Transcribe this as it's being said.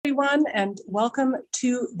everyone, and welcome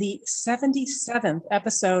to the 77th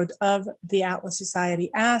episode of The Atlas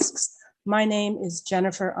Society Asks. My name is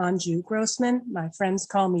Jennifer Anjou Grossman. My friends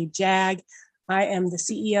call me JAG. I am the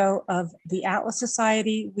CEO of the Atlas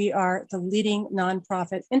Society. We are the leading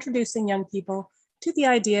nonprofit introducing young people to the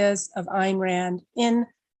ideas of Ayn Rand in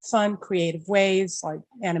fun, creative ways like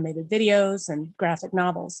animated videos and graphic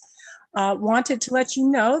novels. Wanted to let you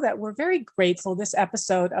know that we're very grateful. This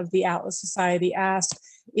episode of the Atlas Society Ask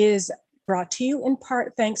is brought to you in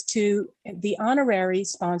part thanks to the honorary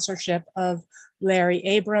sponsorship of Larry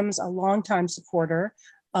Abrams, a longtime supporter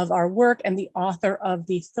of our work and the author of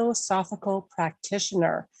The Philosophical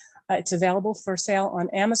Practitioner. It's available for sale on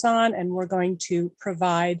Amazon, and we're going to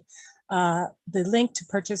provide the link to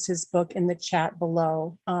purchase his book in the chat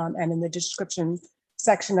below and in the description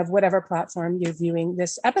section of whatever platform you're viewing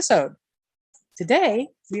this episode. Today,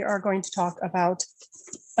 we are going to talk about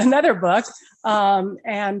another book,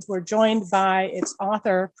 and we're joined by its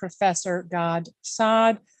author, Professor Gad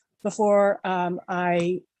Saad. Before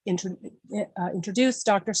I introduce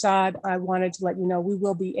Dr. Saad, I wanted to let you know we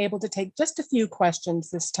will be able to take just a few questions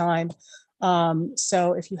this time.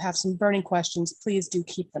 So if you have some burning questions, please do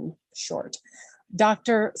keep them short.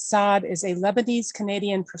 Dr. Saad is a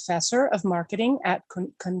Lebanese-Canadian Professor of Marketing at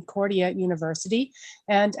Concordia University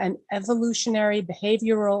and an evolutionary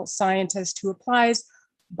behavioral scientist who applies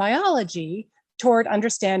biology toward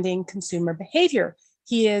understanding consumer behavior.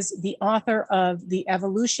 He is the author of The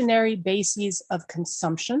Evolutionary Bases of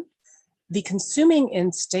Consumption, The Consuming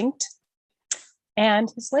Instinct,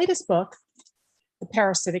 and his latest book, The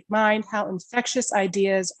Parasitic Mind, How Infectious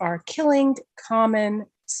Ideas Are Killing Common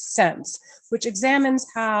Sense, which examines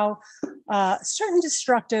how certain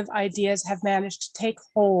destructive ideas have managed to take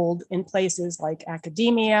hold in places like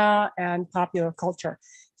academia and popular culture.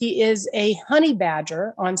 He is a honey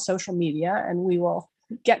badger on social media, and we will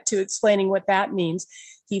get to explaining what that means.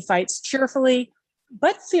 He fights cheerfully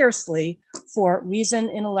but fiercely for reason,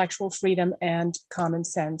 intellectual freedom, and common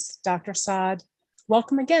sense. Dr. Saad,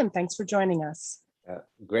 welcome again. Thanks for joining us.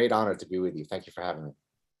 Great honor to be with you. Thank you for having me.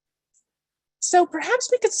 So perhaps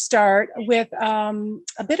we could start with a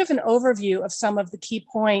bit of an overview of some of the key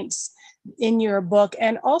points in your book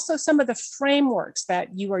and also some of the frameworks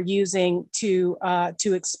that you are using to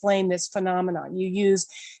explain this phenomenon. You use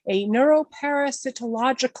a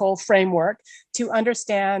neuroparasitological framework to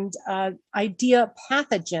understand idea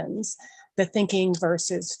pathogens, the thinking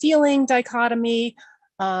versus feeling dichotomy,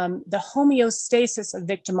 the homeostasis of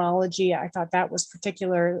victimology. I thought that was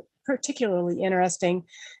particularly interesting,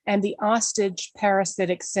 and the ostrich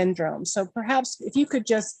parasitic syndrome. So perhaps if you could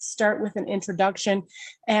just start with an introduction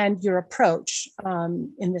and your approach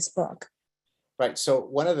in this book. Right. So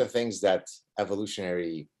one of the things that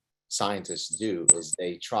evolutionary scientists do is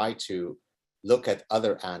they try to look at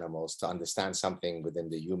other animals to understand something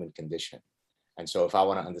within the human condition. And so if I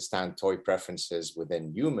want to understand toy preferences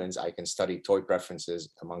within humans, I can study toy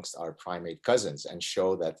preferences amongst our primate cousins and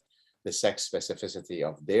show that the sex specificity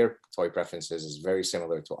of their toy preferences is very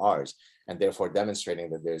similar to ours, and therefore demonstrating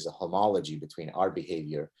that there's a homology between our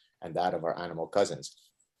behavior and that of our animal cousins.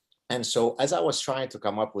 And so as I was trying to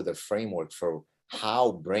come up with a framework for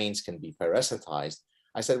how brains can be parasitized,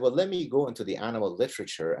 I said, well, let me go into the animal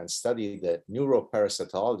literature and study the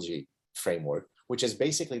neuroparasitology framework, which is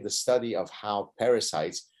basically the study of how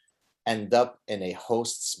parasites end up in a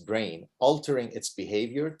host's brain, altering its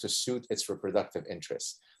behavior to suit its reproductive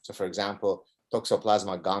interests. So for example,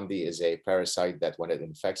 Toxoplasma gondii is a parasite that when it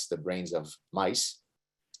infects the brains of mice,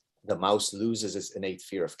 the mouse loses its innate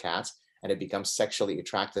fear of cats and it becomes sexually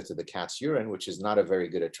attracted to the cat's urine, which is not a very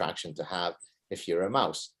good attraction to have if you're a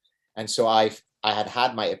mouse. And so I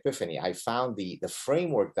had my epiphany. I found the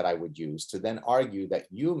framework that I would use to then argue that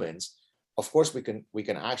humans, of course, we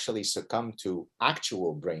can actually succumb to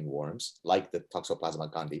actual brain worms like the Toxoplasma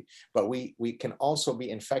gondii, but we can also be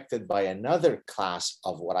infected by another class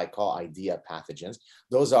of what I call idea pathogens.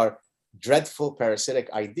 Those are dreadful parasitic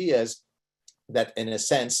ideas that, in a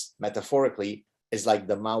sense, metaphorically, is like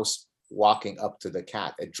the mouse walking up to the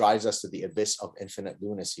cat. It drives us to the abyss of infinite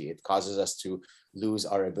lunacy. It causes us to lose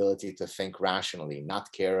our ability to think rationally,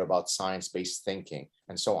 not care about science-based thinking,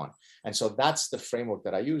 and so on. And so that's the framework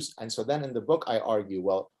that I use. And so then in the book, I argue,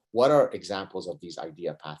 well, what are examples of these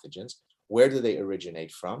idea pathogens? Where do they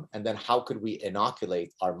originate from? And then how could we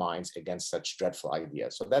inoculate our minds against such dreadful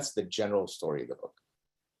ideas? So that's the general story of the book.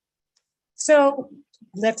 So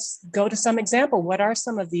let's go to some example. What are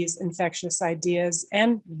some of these infectious ideas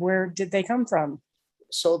and where did they come from?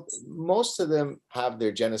 So most of them have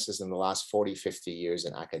their genesis in the last 40, 50 years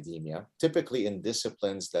in academia, typically in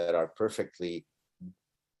disciplines that are perfectly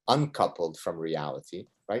uncoupled from reality,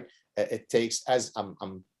 right? It takes, as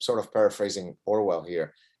I'm sort of paraphrasing Orwell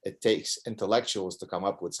here, it takes intellectuals to come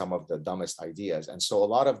up with some of the dumbest ideas. And so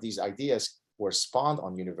a lot of these ideas were spawned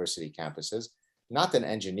on university campuses, not in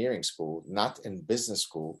engineering school, not in business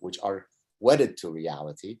school, which are wedded to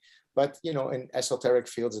reality, but in esoteric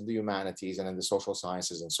fields of the humanities and in the social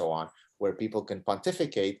sciences and so on, where people can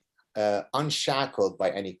pontificate unshackled by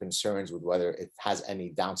any concerns with whether it has any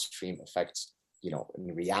downstream effects,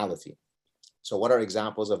 in reality. So what are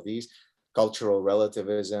examples of these? Cultural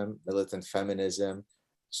relativism, militant feminism,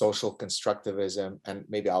 social constructivism, and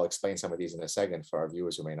maybe I'll explain some of these in a second for our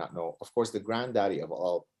viewers who may not know. Of course, the granddaddy of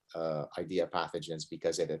all idea pathogens,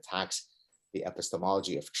 because it attacks the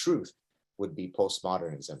epistemology of truth, would be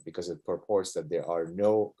postmodernism, because it purports that there are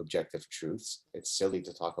no objective truths. It's silly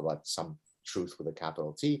to talk about some truth with a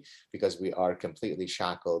capital T, because we are completely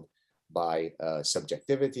shackled by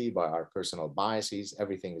subjectivity, by our personal biases.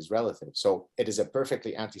 Everything is relative. So it is a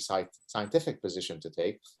perfectly anti-scientific position to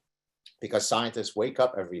take, because scientists wake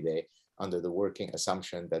up every day under the working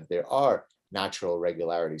assumption that there are natural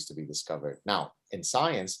regularities to be discovered. Now, in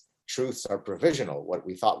science, truths are provisional. What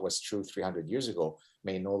we thought was true 300 years ago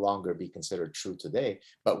may no longer be considered true today,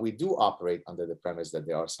 but we do operate under the premise that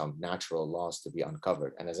there are some natural laws to be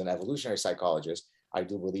uncovered. And as an evolutionary psychologist, I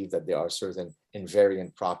do believe that there are certain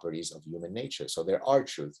invariant properties of human nature. So there are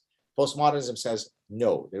truths. Postmodernism says,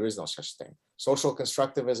 no, there is no such thing. Social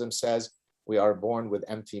constructivism says we are born with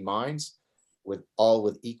empty minds, with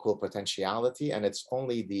equal potentiality, and it's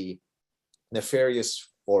only the nefarious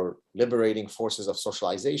or liberating forces of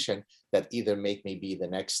socialization that either make me be the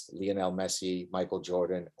next Lionel Messi, Michael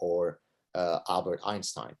Jordan, or Albert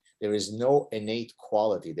Einstein. There is no innate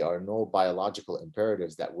quality. There are no biological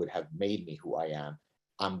imperatives that would have made me who I am.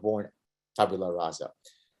 I'm born tabula rasa.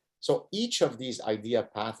 So each of these idea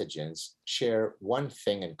pathogens share one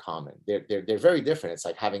thing in common. They're very different. It's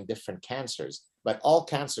like having different cancers, but all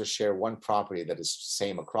cancers share one property that is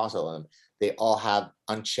same across all of them. They all have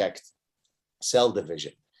unchecked cell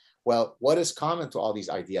division. Well, what is common to all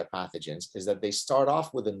these idea pathogens is that they start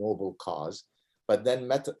off with a noble cause, but then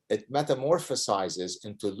it metamorphosizes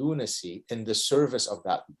into lunacy in the service of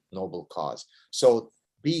that noble cause. So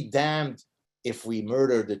be damned if we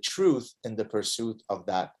murder the truth in the pursuit of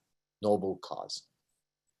that noble cause.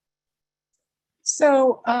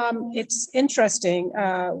 So it's interesting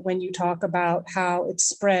when you talk about how it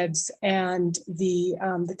spreads and the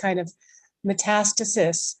kind of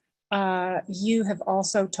metastasis. You have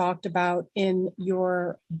also talked about in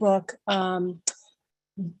your book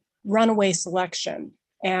runaway selection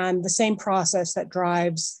and the same process that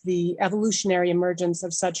drives the evolutionary emergence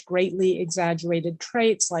of such greatly exaggerated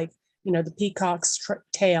traits like, the peacock's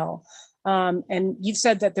tail. And you've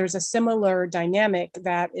said that there's a similar dynamic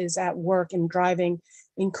that is at work in driving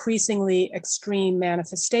increasingly extreme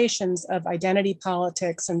manifestations of identity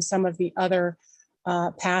politics and some of the other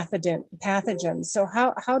pathogens. So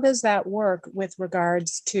how does that work with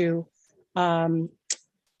regards to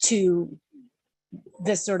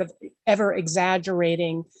this sort of ever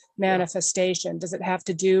exaggerating manifestation? Does it have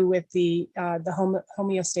to do with the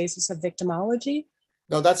homeostasis of victimology?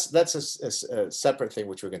 No, that's a separate thing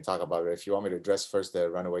which we can talk about. If you want me to address first the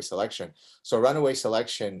runaway selection. So runaway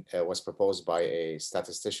selection was proposed by a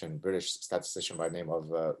statistician, British statistician by the name of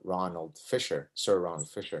Sir Ronald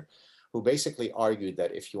Fisher, who basically argued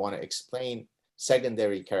that if you want to explain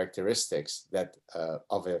secondary characteristics that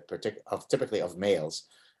typically of males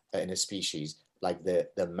in a species, like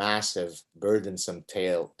the massive burdensome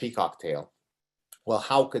tail, peacock tail, well,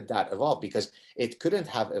 how could that evolve? Because it couldn't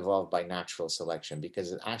have evolved by natural selection,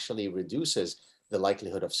 because it actually reduces the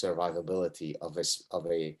likelihood of survivability of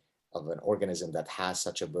an organism that has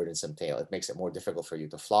such a burdensome tail. It makes it more difficult for you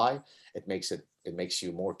to fly. It makes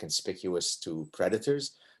you more conspicuous to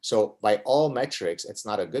predators. So by all metrics, it's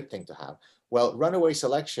not a good thing to have. Well, runaway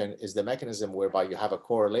selection is the mechanism whereby you have a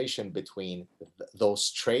correlation between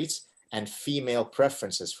those traits and female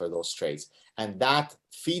preferences for those traits. And that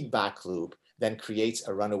feedback loop then creates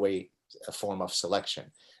a runaway form of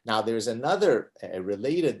selection. Now, there's another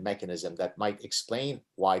related mechanism that might explain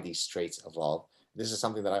why these traits evolve. This is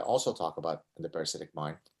something that I also talk about in the Parasitic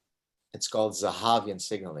Mind. It's called Zahavian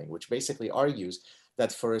signaling, which basically argues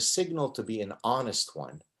that for a signal to be an honest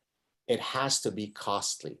one, it has to be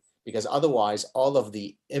costly, because otherwise all of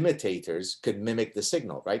the imitators could mimic the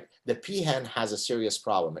signal, right? The peahen has a serious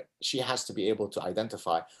problem. She has to be able to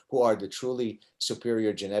identify who are the truly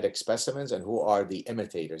superior genetic specimens and who are the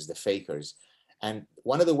imitators, the fakers. And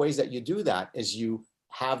one of the ways that you do that is you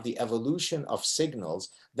have the evolution of signals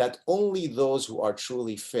that only those who are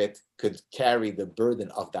truly fit could carry the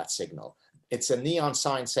burden of that signal. it's a neon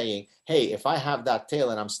sign saying, hey, if I have that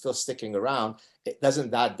tail and I'm still sticking around,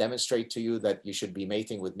 doesn't that demonstrate to you that you should be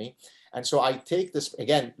mating with me? And so I take this,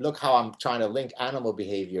 again, look how I'm trying to link animal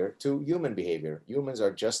behavior to human behavior. Humans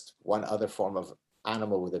are just one other form of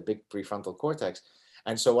animal with a big prefrontal cortex.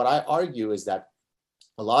 And so what I argue is that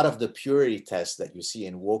a lot of the purity tests that you see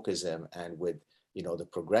in wokeism and with, you know, the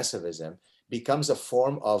progressivism becomes a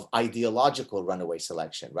form of ideological runaway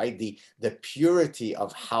selection, right? The purity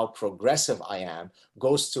of how progressive I am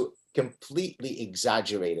goes to completely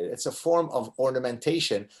exaggerated. It's a form of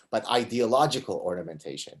ornamentation, but ideological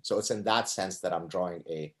ornamentation. So it's in that sense that I'm drawing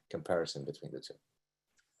a comparison between the two.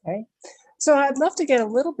 Okay. So I'd love to get a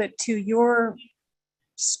little bit to your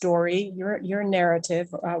story, your narrative,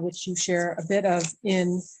 which you share a bit of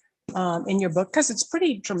in your book, because it's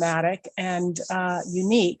pretty dramatic and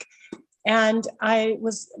unique. And I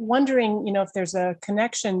was wondering, you know, if there's a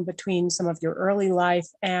connection between some of your early life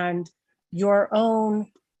and your own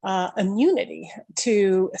immunity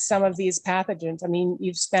to some of these pathogens. I mean,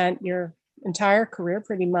 you've spent your entire career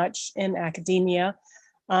pretty much in academia,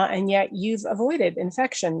 and yet you've avoided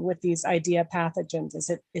infection with these idea pathogens. Is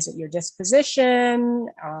it your disposition?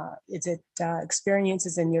 Is it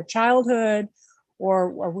experiences in your childhood,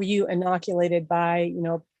 or were you inoculated by, you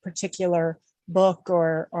know, particular book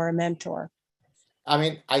or a mentor? I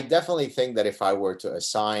mean, I definitely think that if I were to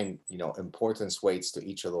assign, you know, importance weights to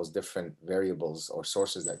each of those different variables or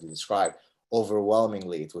sources that you described,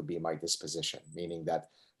 overwhelmingly it would be my disposition, meaning that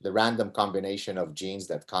the random combination of genes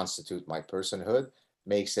that constitute my personhood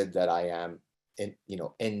makes it that I am, you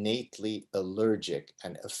know, innately allergic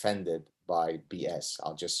and offended by BS.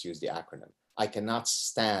 I'll just use the acronym. I cannot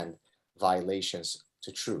stand violations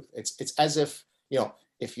to truth. It's as if, you know,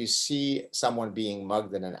 if you see someone being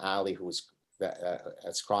mugged in an alley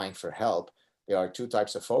that's crying for help, there are two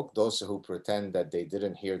types of folk: those who pretend that they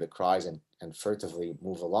didn't hear the cries and furtively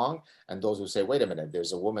move along, and those who say, wait a minute,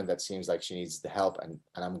 there's a woman that seems like she needs the help, and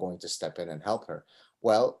I'm going to step in and help her.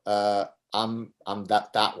 Well, I'm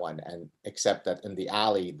that one, and accept that in the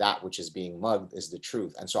alley, that which is being mugged is the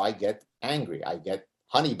truth. And so I get angry, I get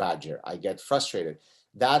honey badger, I get frustrated.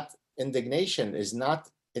 That indignation is not,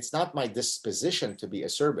 it's not my disposition to be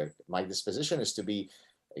acerbic. My disposition is to be,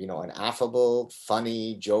 you know, an affable,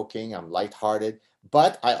 funny, joking, I'm lighthearted,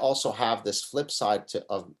 but I also have this flip side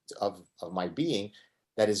of my being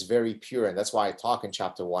that is very pure. And that's why I talk in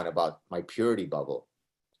chapter 1 about my purity bubble.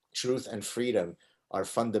 Truth and freedom are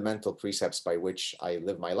fundamental precepts by which I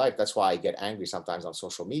live my life. That's why I get angry sometimes on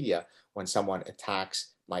social media when someone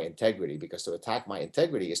attacks my integrity, because to attack my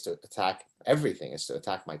integrity is to attack everything, is to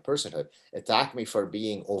attack my personhood. Attack me for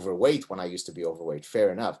being overweight when I used to be overweight,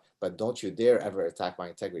 fair enough, but don't you dare ever attack my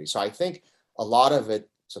integrity. So I think a lot of it,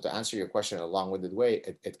 so to answer your question in a long-winded way,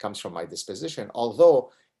 it comes from my disposition,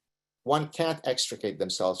 although one can't extricate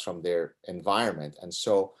themselves from their environment. And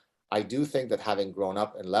so I do think that having grown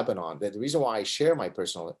up in Lebanon, the reason why I share my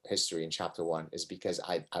personal history in chapter 1 is because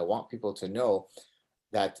I want people to know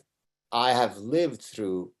that I have lived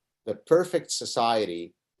through the perfect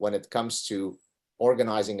society when it comes to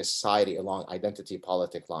organizing a society along identity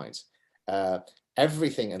politic lines.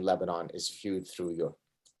 Everything in Lebanon is viewed through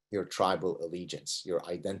your tribal allegiance, your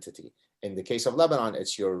identity. In the case of Lebanon,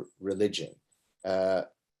 it's your religion.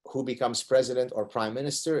 Who becomes president or prime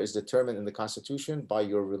minister is determined in the constitution by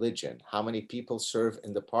your religion. How many people serve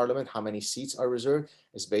in the parliament, how many seats are reserved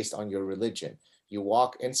is based on your religion. You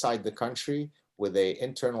walk inside the country with an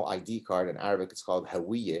internal ID card. In Arabic, it's called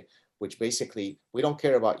hawiyya, which basically, we don't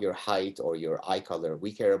care about your height or your eye color.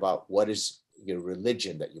 We care about what is your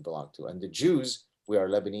religion that you belong to. And the Jews, we are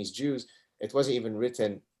Lebanese Jews, it wasn't even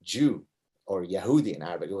written Jew or Yahudi in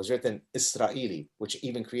Arabic. It was written Israeli, which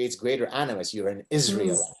even creates greater animus. You're an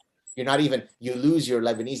Israelite. You're not even, you lose your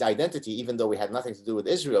Lebanese identity, even though we had nothing to do with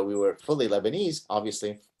Israel. We were fully Lebanese,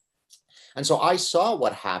 obviously. And so I saw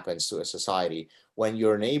what happens to a society when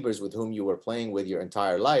your neighbors with whom you were playing with your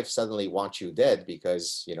entire life suddenly want you dead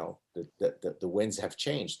because, you know, the winds have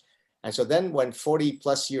changed. And so then when 40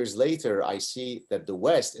 plus years later, I see that the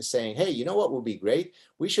West is saying, hey, you know what would be great?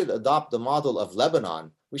 We should adopt the model of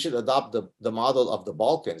Lebanon. We should adopt the model of the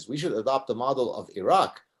Balkans. We should adopt the model of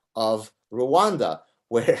Iraq, of Rwanda,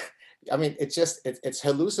 where, I mean, it's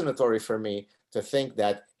hallucinatory for me to think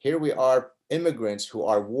that here we are, immigrants who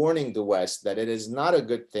are warning the West that it is not a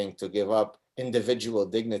good thing to give up individual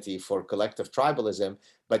dignity for collective tribalism,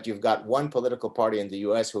 but you've got one political party in the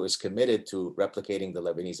US who is committed to replicating the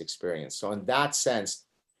Lebanese experience. So in that sense,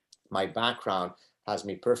 my background has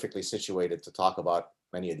me perfectly situated to talk about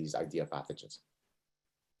many of these idea pathogens.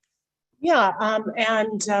 Yeah,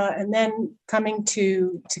 and then coming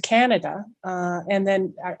to Canada, and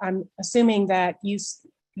then I'm assuming that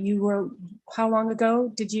you were, how long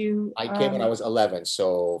ago did you? I came when I was 11,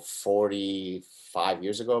 so 45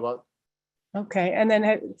 years ago about. Okay, and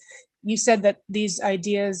then you said that these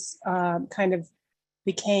ideas kind of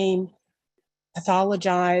became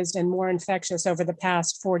pathologized and more infectious over the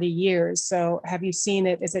past 40 years. So have you seen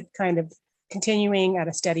it? Is it kind of continuing at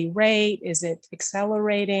a steady rate? Is it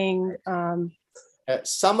accelerating?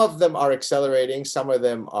 Some of them are accelerating. Some of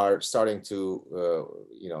them are starting to,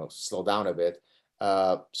 slow down a bit.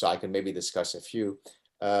 So I can maybe discuss a few.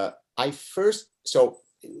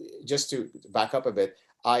 Just to back up a bit,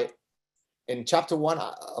 in chapter 1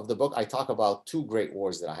 of the book, I talk about 2 great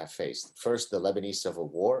wars that I have faced. First, the Lebanese Civil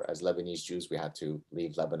War. As Lebanese Jews, we had to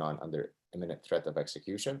leave Lebanon under imminent threat of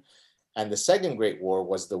execution. And the second great war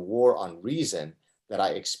was the war on reason that I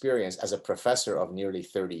experienced as a professor of nearly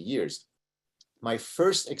 30 years. My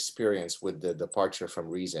first experience with the departure from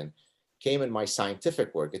reason came in my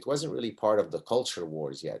scientific work. It wasn't really part of the culture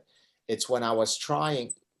wars yet. It's when I was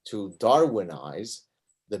trying to Darwinize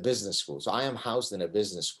the business school. So I am housed in a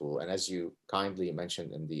business school. And as you kindly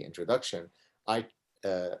mentioned in the introduction, I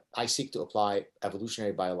seek to apply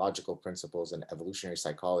evolutionary biological principles and evolutionary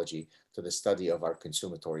psychology to the study of our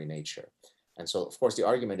consumatory nature. And so, of course, the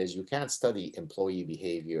argument is you can't study employee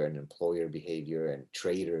behavior and employer behavior and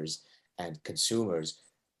traders and consumers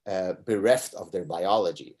bereft of their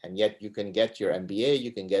biology. And yet you can get your MBA,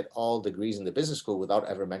 you can get all degrees in the business school without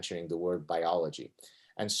ever mentioning the word biology.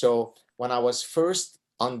 And so when I was first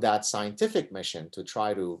on that scientific mission to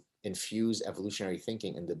try to infuse evolutionary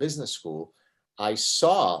thinking in the business school, I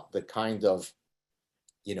saw the kind of,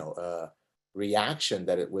 reaction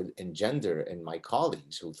that it would engender in my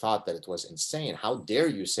colleagues who thought that it was insane. How dare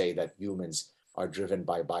you say that humans are driven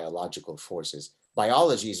by biological forces?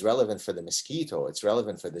 Biology is relevant for the mosquito, it's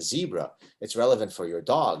relevant for the zebra, it's relevant for your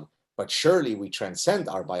dog, but surely we transcend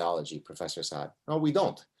our biology, Professor Saad. No, we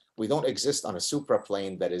don't. We don't exist on a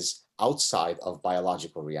supraplane that is outside of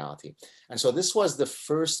biological reality. And so this was the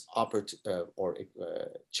first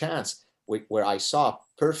chance where I saw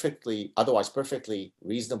otherwise perfectly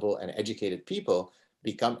reasonable and educated people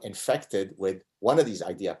become infected with one of these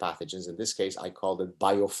idea pathogens. In this case, I called it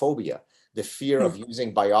biophobia, the fear of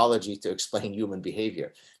using biology to explain human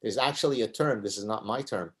behavior. There's actually a term, this is not my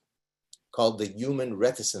term, called the human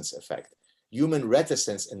reticence effect. Human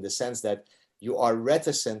reticence in the sense that you are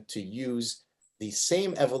reticent to use the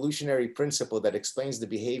same evolutionary principle that explains the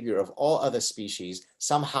behavior of all other species.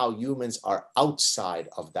 Somehow humans are outside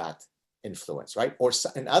of that influence, right? Or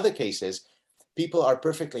in other cases, people are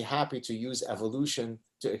perfectly happy to use evolution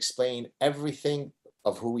to explain everything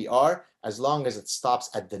of who we are as long as it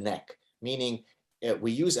stops at the neck. Meaning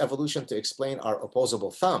we use evolution to explain our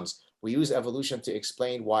opposable thumbs. We use evolution to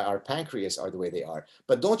explain why our pancreas are the way they are.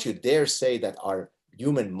 But don't you dare say that our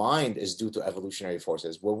human mind is due to evolutionary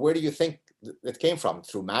forces. Well, where do you think it came from?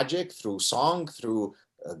 Through magic, through song, through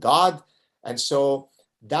God? And so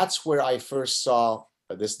that's where I first saw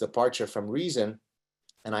this departure from reason.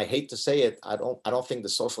 And I hate to say it, I don't think the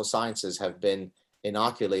social sciences have been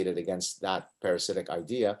inoculated against that parasitic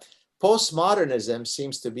idea. Postmodernism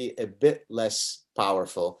seems to be a bit less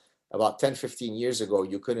powerful. About 10, 15 years ago,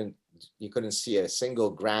 you couldn't see a single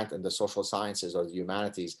grant in the social sciences or the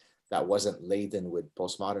humanities that wasn't laden with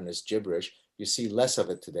postmodernist gibberish. You see less of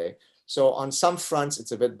it today. So on some fronts,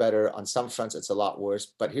 it's a bit better. On some fronts, it's a lot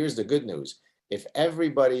worse. But here's the good news. If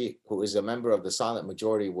everybody who is a member of the silent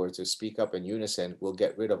majority were to speak up in unison, we'll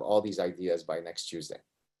get rid of all these ideas by next Tuesday.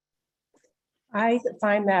 I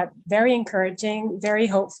find that very encouraging, very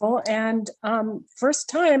hopeful, and first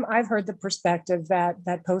time I've heard the perspective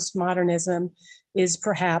that postmodernism is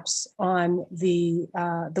perhaps on the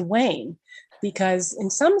wane, because in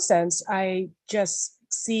some sense I just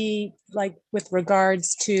see, like with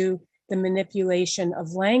regards to the manipulation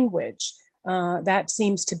of language, that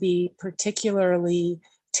seems to be particularly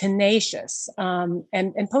tenacious, and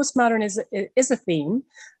postmodernism is a theme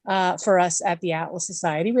for us at the Atlas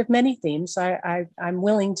Society. We have many themes, so I'm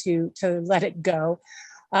willing to let it go.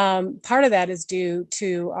 Part of that is due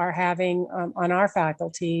to our having on our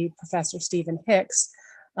faculty Professor Stephen Hicks,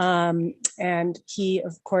 and he,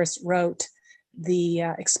 of course, wrote the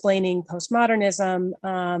Explaining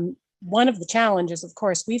Postmodernism. One of the challenges, of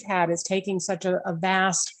course, we've had is taking such a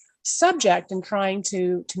vast subject and trying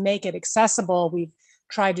to make it accessible. We've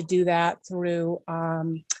tried to do that through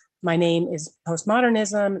My Name is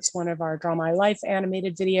Postmodernism. It's one of our Draw My Life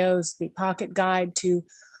animated videos, the pocket guide to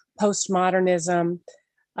postmodernism.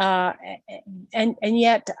 And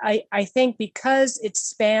yet I think because it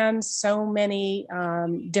spans so many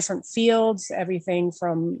different fields, everything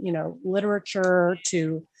from literature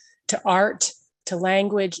to art to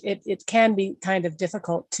language, it can be kind of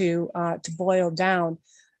difficult to boil down.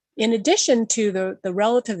 In addition to the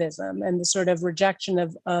relativism and the sort of rejection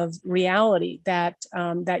of reality that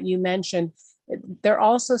that you mentioned, there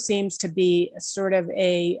also seems to be sort of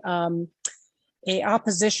a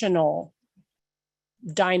oppositional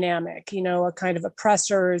dynamic, a kind of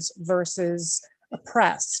oppressors versus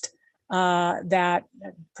oppressed, that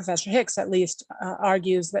Professor Hicks at least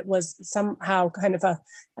argues that was somehow kind of a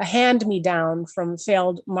hand-me-down from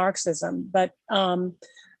failed Marxism. But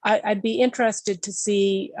I'd be interested to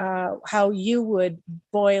see how you would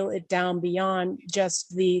boil it down beyond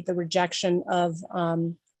just the rejection of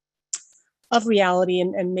reality,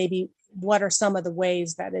 and maybe what are some of the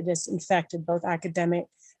ways that it has infected both academia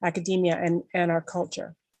and our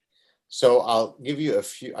culture. So I'll give you a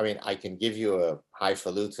few. I mean, I can give you a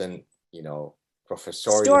highfalutin,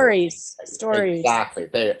 professorial stories. Exactly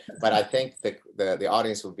there. But I think the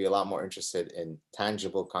audience would be a lot more interested in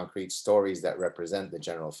tangible, concrete stories that represent the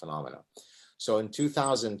general phenomena. So in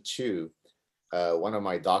 2002, one of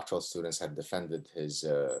my doctoral students had defended his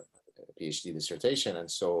PhD dissertation,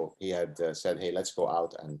 and so he had said, "Hey, let's go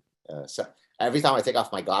out and." So every time I take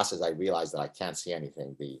off my glasses, I realize that I can't see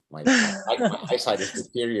anything. My eyesight is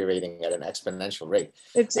deteriorating at an exponential rate.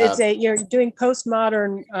 You're doing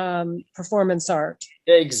postmodern performance art.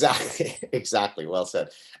 Exactly. Well said.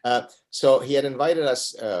 So he had invited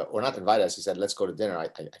us, or not invited us. He said, "Let's go to dinner." I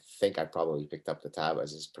think I probably picked up the tab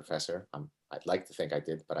as his professor. I'd like to think I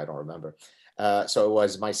did, but I don't remember. So it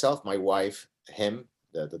was myself, my wife, him,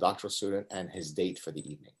 the doctoral student, and his date for the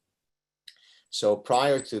evening. So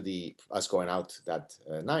prior to us going out that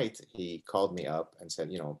night, he called me up and said,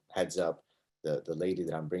 "Heads up, the lady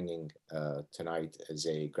that I'm bringing tonight is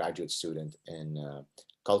a graduate student in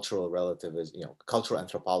cultural relativism, cultural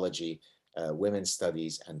anthropology, women's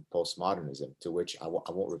studies, and postmodernism." To which I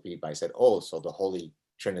won't repeat, but I said, "Oh, so the holy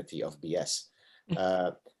trinity of BS."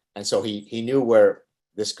 And so he knew where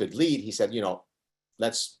this could lead. He said,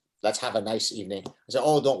 let's have a nice evening. I said,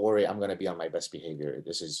 "Oh, don't worry, I'm going to be on my best behavior.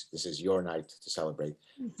 This is your night to celebrate."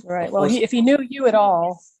 Right. Well, if he knew you at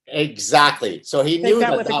all. Exactly. So he knew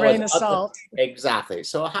that with a grain of salt. Exactly.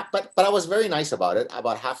 So, but I was very nice about it.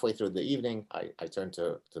 About halfway through the evening, I turned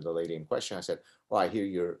to the lady in question. I said, "Well, I hear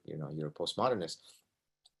you're a postmodernist.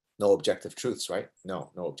 No objective truths, right?"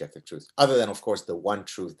 No objective truths. Other than, of course, the one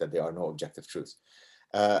truth that there are no objective truths.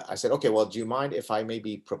 I said, "Okay, well, do you mind if I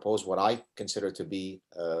maybe propose what I consider to be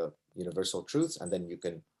universal truths, and then you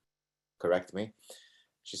can correct me?"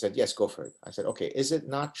 She said, "Yes, go for it." I said, "Okay, is it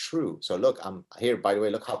not true?" So look, I'm here, by the way,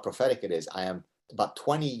 look how prophetic it is. I am about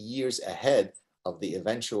 20 years ahead of the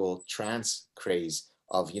eventual trans craze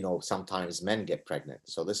of, sometimes men get pregnant.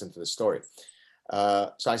 So listen to the story.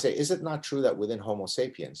 So I say, "Is it not true that within Homo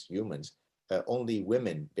sapiens, humans, only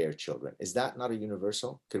women bear children? Is that not a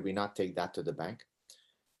universal? Could we not take that to the bank?"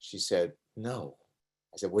 She said, "No."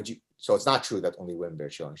 I said, "So it's not true that only women bear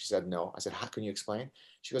children?" She said, "No." I said, "How can you explain?"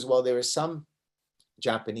 She goes, "Well, there is some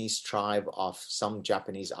Japanese tribe of some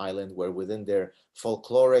Japanese island where within their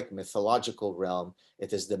folkloric mythological realm,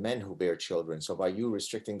 it is the men who bear children. So by you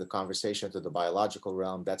restricting the conversation to the biological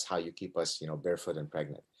realm, that's how you keep us, barefoot and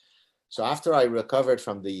pregnant." So after I recovered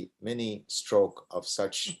from the mini stroke of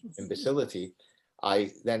such imbecility,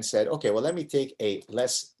 I then said, "Okay, well, let me take a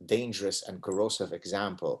less dangerous and corrosive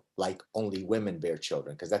example, like only women bear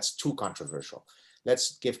children, because that's too controversial.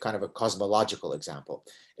 Let's give kind of a cosmological example.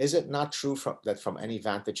 Is it not true that from any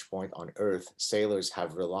vantage point on Earth, sailors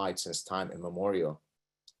have relied since time immemorial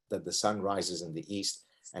that the sun rises in the east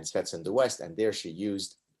and sets in the west?" And there she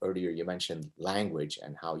used, earlier you mentioned language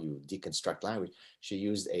and how you deconstruct language. She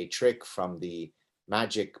used a trick from the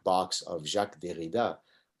magic box of Jacques Derrida,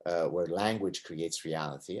 where language creates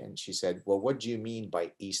reality. And she said, "Well, what do you mean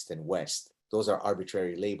by east and west? Those are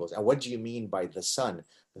arbitrary labels. And what do you mean by the sun?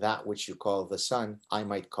 That which you call the sun, I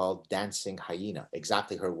might call dancing hyena."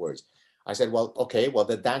 Exactly her words. I said, "Well, okay, well,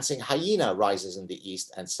 the dancing hyena rises in the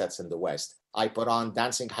east and sets in the west. I put on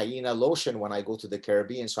dancing hyena lotion when I go to the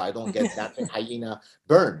Caribbean so I don't get dancing hyena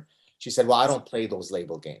burn." She said, "Well, I don't play those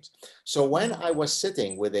label games." So when I was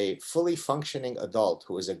sitting with a fully functioning adult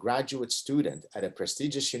who is a graduate student at a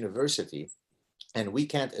prestigious university, and we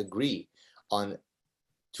can't agree on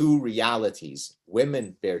two realities: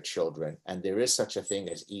 women bear children, and there is such a thing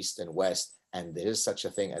as East and West, and there is such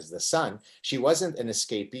a thing as the sun. She wasn't an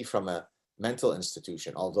escapee from a mental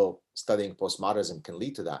institution, although studying postmodernism can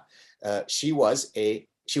lead to that. She was a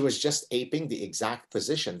she was just aping the exact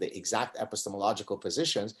position, the exact epistemological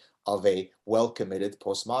positions of a well-committed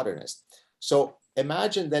postmodernist. So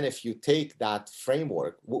imagine then if you take that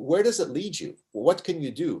framework, where does it lead you? What can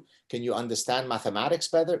you do? Can you understand mathematics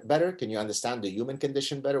better? Can you understand the human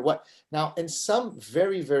condition better? What now, in some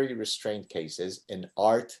very, very restrained cases, in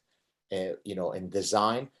art, in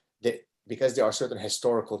design, that because there are certain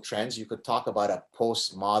historical trends, you could talk about a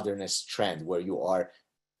postmodernist trend where you are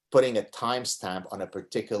putting a timestamp on a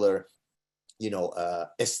particular,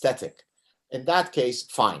 aesthetic. In that case,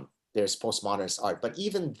 fine, there's postmodernist art. But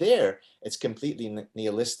even there, it's completely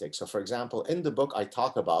nihilistic. So for example, in the book, I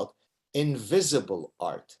talk about invisible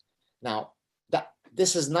art. Now,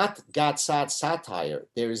 this is not Gad Saad satire.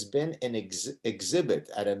 There has been an exhibit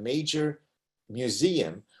at a major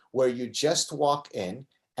museum where you just walk in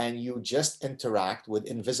and you just interact with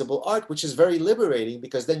invisible art, which is very liberating,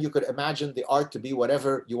 because then you could imagine the art to be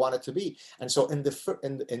whatever you want it to be. And so in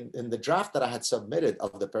the draft that I had submitted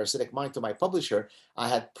of the Parasitic Mind to my publisher, I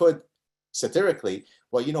had put satirically,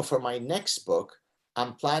 well, for my next book,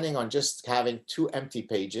 I'm planning on just having 2 empty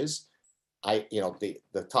pages,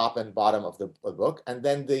 the top and bottom of the book, and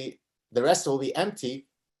then the rest will be empty.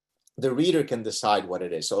 The reader can decide what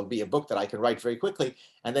it is. So it'll be a book that I can write very quickly.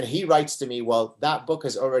 And then he writes to me, well, that book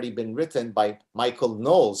has already been written by Michael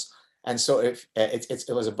Knowles. And so if it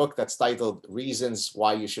was a book that's titled Reasons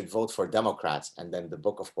Why You Should Vote for Democrats. And then the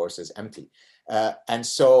book, of course, is empty. And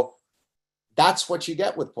so that's what you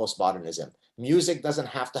get with postmodernism. Music doesn't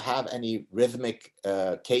have to have any rhythmic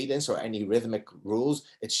cadence or any rhythmic rules.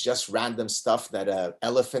 It's just random stuff that an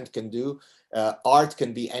elephant can do. Art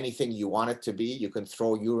can be anything you want it to be. You can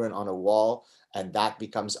throw urine on a wall and that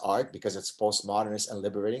becomes art because it's postmodernist and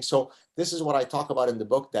liberating. So this is what I talk about in the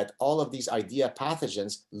book, that all of these idea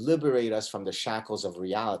pathogens liberate us from the shackles of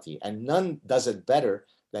reality, and none does it better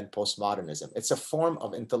than postmodernism. It's a form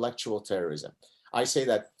of intellectual terrorism. I say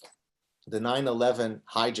that the 9/11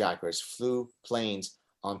 hijackers flew planes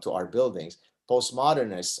onto our buildings.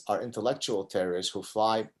 Postmodernists are intellectual terrorists who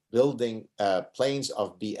fly building planes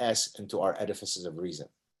of BS into our edifices of reason.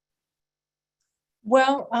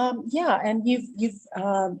 Well, yeah, and you've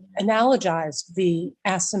analogized the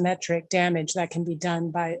asymmetric damage that can be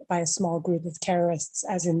done by a small group of terrorists,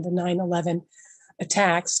 as in the 9/11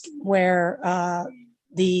 attacks, where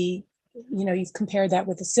you've compared that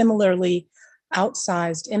with a similarly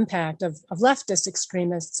outsized impact of leftist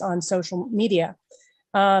extremists on social media.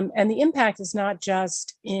 And the impact is not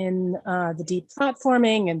just in the deep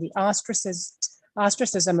platforming and the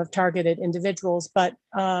ostracism of targeted individuals, but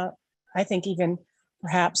I think even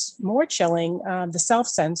perhaps more chilling, the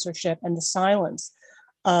self-censorship and the silence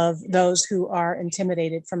of those who are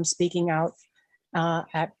intimidated from speaking out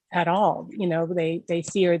at all. They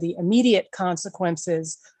fear the immediate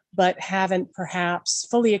consequences, but haven't perhaps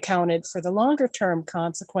fully accounted for the longer term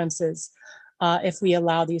consequences if we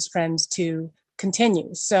allow these trends to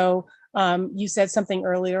continue. So you said something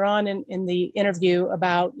earlier on in the interview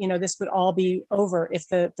about, this would all be over if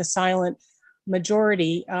the silent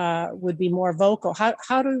majority would be more vocal.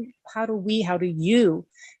 How do you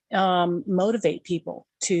motivate people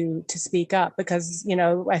to speak up? Because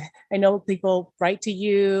I know people write to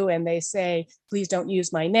you and they say, please don't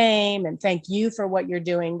use my name and thank you for what you're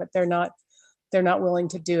doing, but they're not willing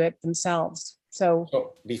to do it themselves. So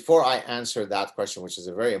before I answer that question, which is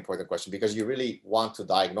a very important question, because you really want to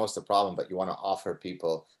diagnose the problem, but you want to offer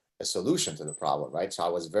people a solution to the problem, right? So I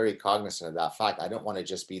was very cognizant of that fact. I don't want to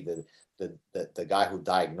just be the guy who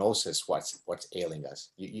diagnoses what's ailing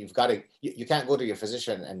us. You've got to, you can't go to your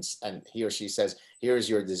physician and he or she says, here is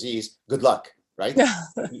your disease, good luck, right?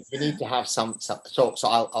 You need to have some so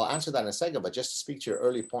I'll answer that in a second, but just to speak to your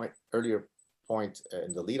earlier point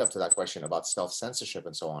in the lead up to that question about self-censorship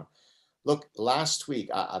and so on. Look, last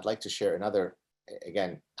week, I'd like to share another,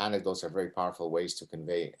 again, anecdotes are very powerful ways to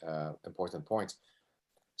convey important points.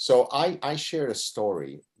 So I shared a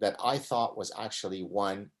story that I thought was actually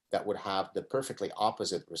one that would have the perfectly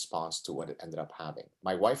opposite response to what it ended up having.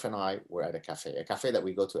 My wife and I were at a cafe that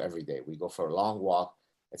we go to every day. We go for a long walk.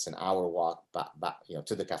 It's an hour walk back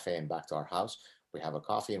to the cafe and back to our house. We have a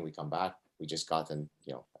coffee and we come back. We just got an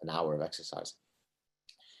hour of exercise.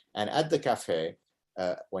 And at the cafe,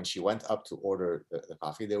 when she went up to order the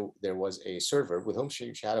coffee, there was a server with whom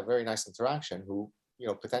she had a very nice interaction, who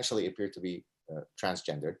potentially appeared to be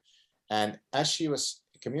transgendered. And as she was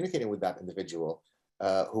communicating with that individual,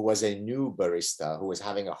 who was a new barista who was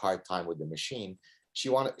having a hard time with the machine, she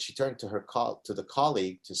turned to the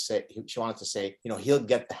colleague to say, she wanted to say, he'll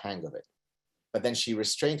get the hang of it. But then she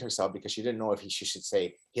restrained herself because she didn't know if she should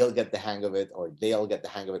say he'll get the hang of it or they'll get the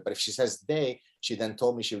hang of it. But if she says they, she then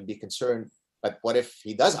told me she would be concerned But what if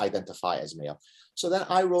he does identify as male? So then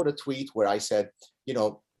I wrote a tweet where I said,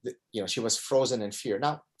 she was frozen in fear.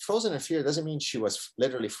 Now, frozen in fear doesn't mean she was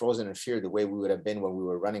literally frozen in fear the way we would have been when we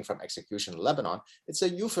were running from execution in Lebanon. It's a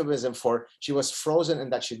euphemism for she was frozen in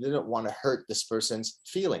that she didn't want to hurt this person's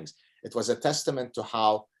feelings. It was a testament to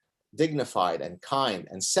how dignified and kind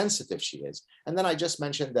and sensitive she is. And then I just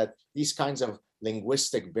mentioned that these kinds of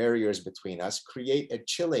linguistic barriers between us create a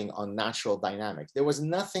chilling on natural dynamics. There was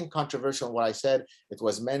nothing controversial in what I said. It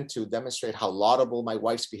was meant to demonstrate how laudable my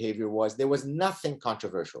wife's behavior was. There was nothing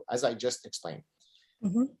controversial, as I just explained.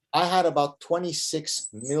 Mm-hmm. I had about 26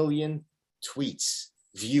 million tweets,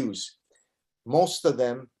 views, most of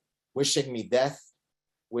them wishing me death,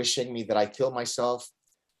 wishing me that I kill myself,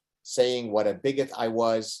 saying what a bigot I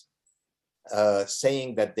was,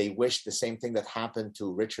 saying that they wish the same thing that happened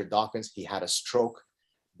to Richard Dawkins. He had a stroke,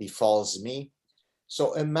 befalls me.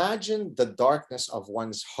 So imagine the darkness of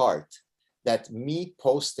one's heart that me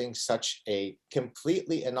posting such a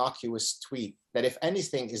completely innocuous tweet that, if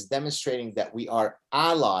anything, is demonstrating that we are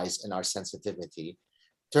allies in our sensitivity,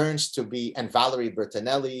 turns to be, and Valerie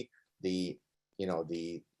Bertinelli, the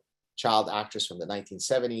child actress from the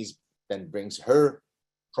 1970s, then brings her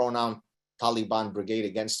pronoun Taliban brigade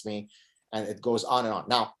against me. And it goes on and on.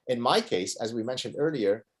 Now, in my case, as we mentioned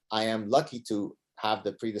earlier, I am lucky to have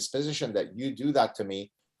the predisposition that you do that to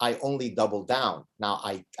me. I only double down. Now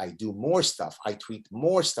I do more stuff. I tweet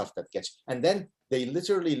more stuff that gets, and then they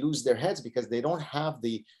literally lose their heads because they don't have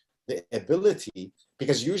the ability,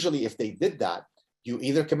 because usually if they did that, you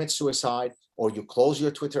either commit suicide or you close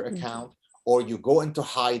your Twitter account or you go into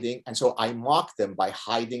hiding. And so I mocked them by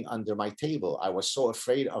hiding under my table. I was so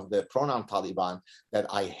afraid of the pronoun Taliban that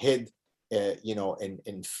I hid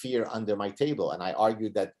in fear under my table. And I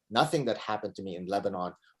argued that nothing that happened to me in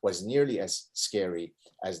Lebanon was nearly as scary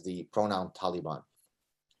as the pronoun Taliban.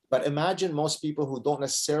 But imagine most people who don't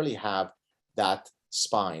necessarily have that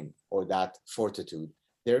spine or that fortitude.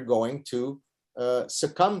 They're going to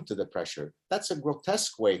succumb to the pressure. That's a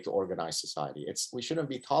grotesque way to organize society. We shouldn't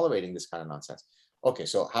be tolerating this kind of nonsense. Okay,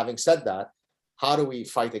 so having said that, how do we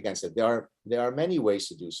fight against it? There are many ways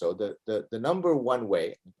to do so. The number one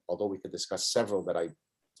way, although we could discuss several that I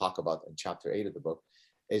talk about in chapter 8 of the book,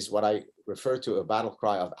 is what I refer to a battle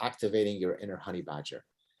cry of activating your inner honey badger.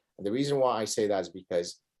 And the reason why I say that is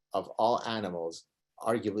because of all animals,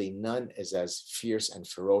 arguably none is as fierce and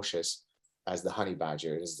ferocious as the honey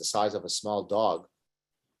badger. It is the size of a small dog,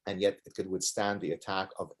 and yet it could withstand the attack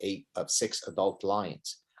of 6 adult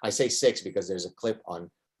lions. I say 6 because there's a clip on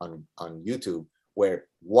YouTube where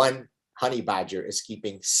one honey badger is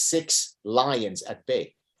keeping 6 lions at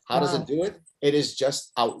bay. How does it do it? It is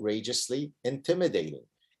just outrageously intimidating.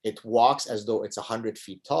 It walks as though it's 100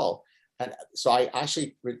 feet tall. And so I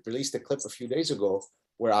actually released a clip a few days ago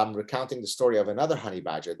where I'm recounting the story of another honey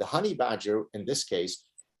badger. The honey badger, in this case,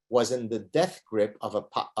 was in the death grip of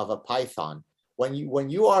a python. When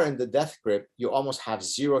you are in the death grip, you almost have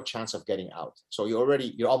 0 chance of getting out. So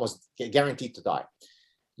you're almost guaranteed to die.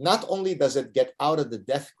 Not only does it get out of the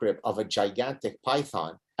death grip of a gigantic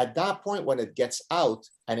python, at that point when it gets out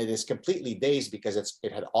and it is completely dazed because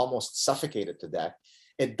it had almost suffocated to death,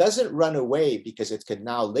 it doesn't run away because it could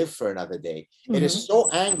now live for another day. Mm-hmm. It is so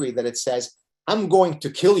angry that it says, "I'm going to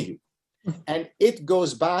kill you." And it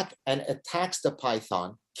goes back and attacks the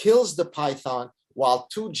python, kills the python, while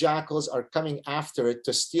 2 jackals are coming after it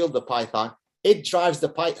to steal the python. It drives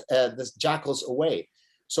the jackals away.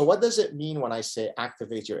 So what does it mean when I say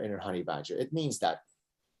activate your inner honey badger? It means that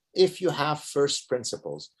if you have first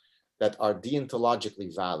principles that are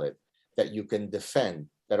deontologically valid, that you can defend,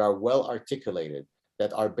 that are well articulated,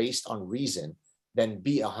 that are based on reason, then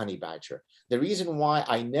be a honey badger. The reason why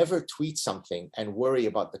I never tweet something and worry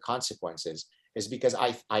about the consequences is because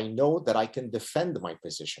I know that I can defend my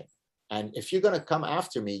position. And if you're going to come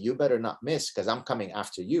after me, you better not miss, because I'm coming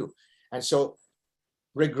after you. And so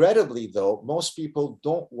regrettably, though, most people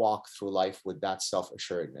don't walk through life with that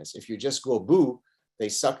self-assuredness. If you just go boo, they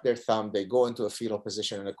suck their thumb, they go into a fetal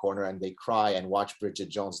position in a corner, and they cry and watch Bridget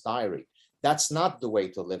Jones' Diary. That's not the way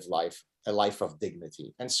to live life, a life of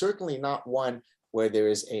dignity, and certainly not one where there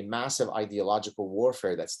is a massive ideological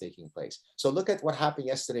warfare that's taking place. So look at what happened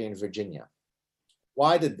yesterday in Virginia.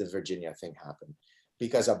 Why did the Virginia thing happen?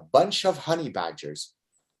 Because a bunch of honey badgers.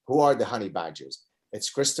 Who are the honey badgers? It's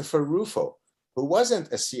Christopher Rufo, who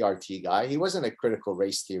wasn't a CRT guy. He wasn't a critical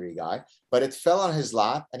race theory guy, but it fell on his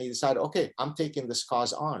lap and he decided, okay, I'm taking this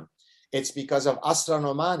cause on. It's because of Asra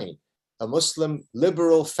Nomani, a Muslim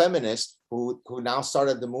liberal feminist who now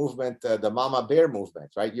started the movement, the Mama Bear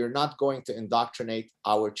movement, right? You're not going to indoctrinate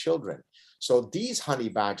our children. So these honey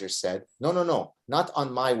badgers said, no, not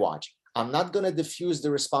on my watch. I'm not going to diffuse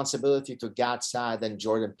the responsibility to Gad Saad and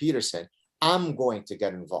Jordan Peterson. I'm going to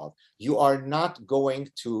get involved. You are not going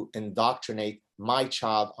to indoctrinate my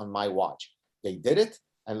child on my watch. They did it,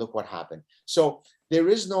 and look what happened. So there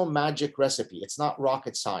is no magic recipe. It's not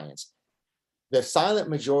rocket science. The silent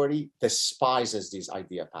majority despises these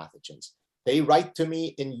idea pathogens. They write to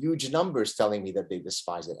me in huge numbers telling me that they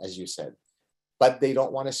despise it, as you said, but they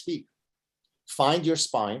don't want to speak. Find your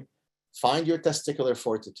spine, find your testicular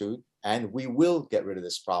fortitude, and we will get rid of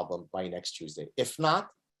this problem by next Tuesday. If not,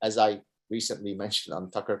 as I recently mentioned on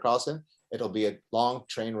Tucker Carlson, it'll be a long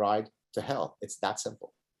train ride to hell. It's that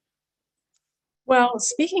simple. Well,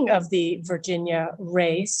 speaking of the Virginia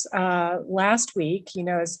race, last week,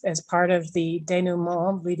 as part of the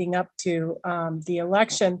denouement leading up to the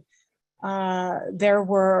election, there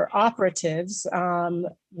were operatives,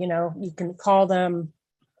 you can call them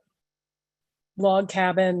log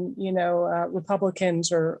cabin,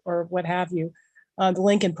 Republicans or what have you, the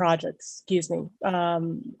Lincoln Project, excuse me,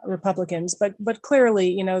 Republicans, but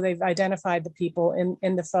clearly, they've identified the people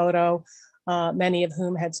in the photo, many of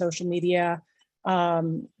whom had social media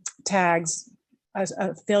tags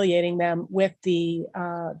affiliating them with the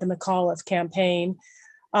McAuliffe campaign.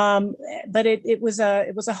 But it was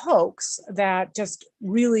a hoax that just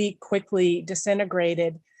really quickly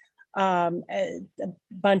disintegrated. A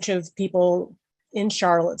bunch of people in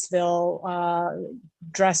Charlottesville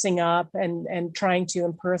dressing up and trying to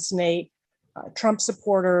impersonate Trump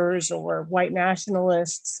supporters or white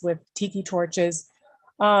nationalists with tiki torches.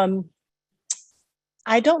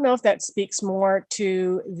 I don't know if that speaks more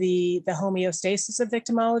to the homeostasis of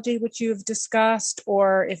victimology, which you've discussed,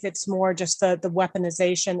 or if it's more just the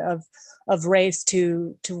weaponization of race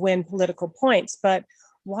to win political points. But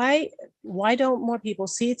why don't more people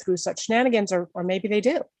see through such shenanigans, or maybe they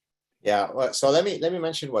do? Yeah, well, so let me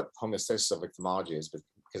mention what homeostasis of victimology is,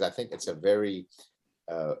 because I think it's a very,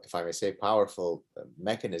 if I may say, powerful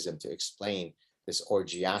mechanism to explain this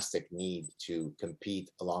orgiastic need to compete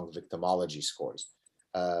along victimology scores.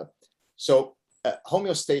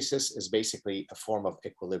 Homeostasis is basically a form of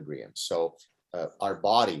equilibrium. So our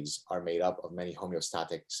bodies are made up of many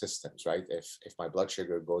homeostatic systems, right? If my blood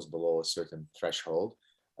sugar goes below a certain threshold,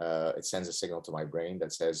 it sends a signal to my brain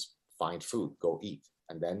that says, find food, go eat.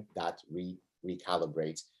 And then that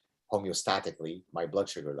recalibrates homeostatically my blood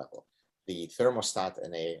sugar level. The thermostat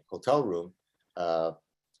in a hotel room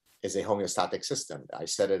is a homeostatic system. I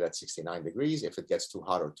set it at 69 degrees. If it gets too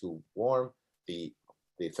hot or too warm, the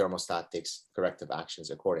thermostat takes corrective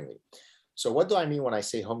actions accordingly. So what do I mean when I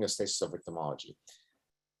say homeostasis of victimology?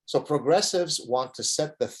 So progressives want to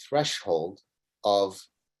set the threshold of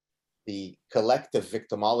the collective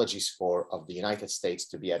victimology score of the United States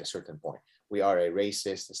to be at a certain point. We are a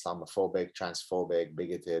racist, Islamophobic, transphobic,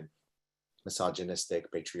 bigoted,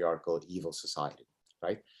 misogynistic, patriarchal, evil society,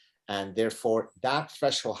 right? And therefore, that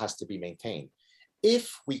threshold has to be maintained.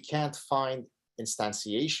 If we can't find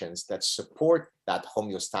instantiations that support that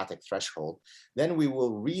homeostatic threshold, then we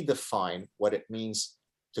will redefine what it means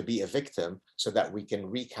to be a victim so that we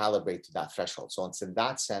can recalibrate to that threshold. So it's in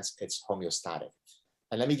that sense, it's homeostatic.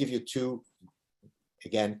 And let me give you two,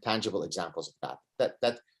 again, tangible examples of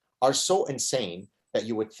that are so insane that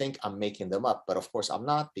you would think I'm making them up. But of course, I'm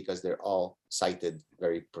not, because they're all cited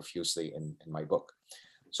very profusely in my book.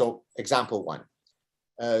 So example one,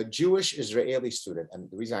 a Jewish Israeli student, and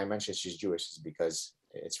the reason I mention she's Jewish is because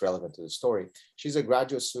it's relevant to the story. She's a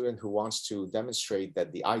graduate student who wants to demonstrate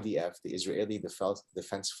that the IDF, the Israeli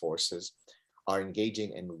Defense Forces, are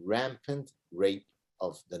engaging in rampant rape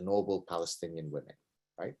of the noble Palestinian women,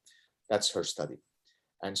 right? That's her study.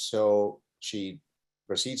 And so she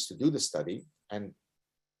proceeds to do the study, and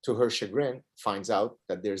to her chagrin, finds out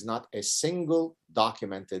that there's not a single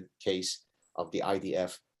documented case of the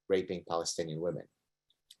IDF raping Palestinian women.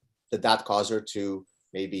 Did that cause her to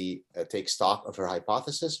maybe take stock of her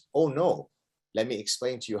hypothesis? Oh no, let me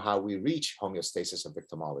explain to you how we reach homeostasis of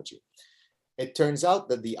victimology. It turns out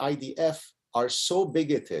that the IDF are so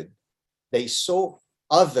bigoted, they saw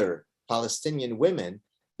other Palestinian women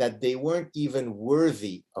that they weren't even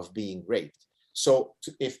worthy of being raped. So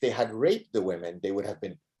if they had raped the women, they would have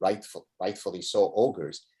been rightfully so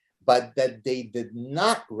ogres. But that they did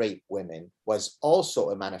not rape women was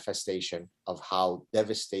also a manifestation of how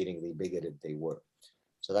devastatingly bigoted they were.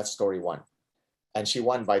 So that's story one. And she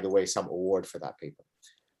won, by the way, some award for that paper.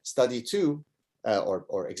 Study two,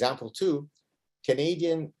 or example two,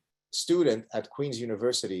 Canadian student at Queen's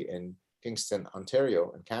University in Kingston,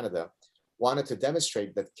 Ontario, in Canada, wanted to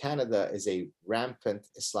demonstrate that Canada is a rampant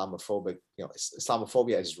Islamophobic,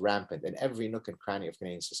 Islamophobia is rampant in every nook and cranny of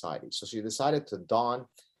Canadian society. So she decided to don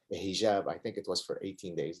the hijab. I think it was for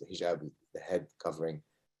 18 days, the hijab, the head covering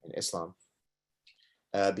in Islam,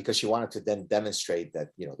 because she wanted to then demonstrate that,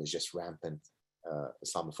 there's just rampant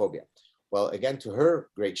Islamophobia. Well, again, to her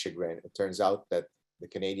great chagrin, it turns out that the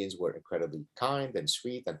Canadians were incredibly kind and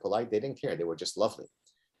sweet and polite. They didn't care. They were just lovely.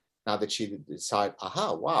 Now that she decided,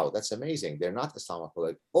 aha, wow, that's amazing. They're not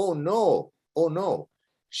Islamophobic. Oh no.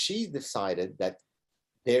 She decided that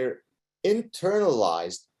their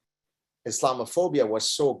internalized Islamophobia was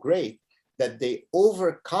so great that they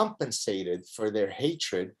overcompensated for their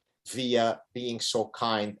hatred via being so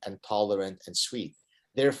kind and tolerant and sweet.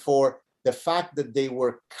 Therefore, the fact that they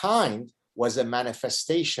were kind was a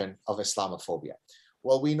manifestation of Islamophobia.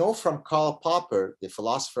 Well, we know from Karl Popper, the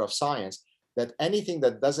philosopher of science, that anything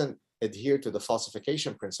that doesn't adhere to the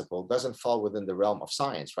falsification principle doesn't fall within the realm of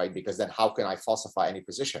science, right? Because then how can I falsify any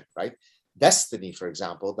position, right? Destiny, for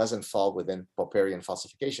example, doesn't fall within Popperian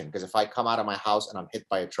falsification, because if I come out of my house and I'm hit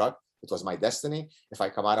by a truck, it was my destiny. If I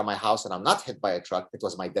come out of my house and I'm not hit by a truck, it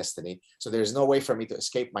was my destiny. So there's no way for me to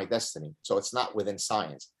escape my destiny. So it's not within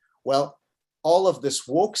science. Well, all of this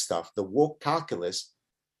woke stuff, the woke calculus,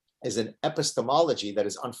 is an epistemology that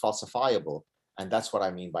is unfalsifiable. And that's what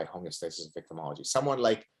I mean by homeostasis of victimology. Someone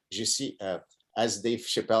like as Dave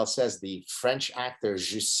Chappelle says, the French actor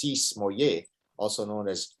Jussie Smollett, also known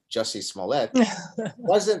as Jussie Smollett,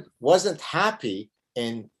 wasn't happy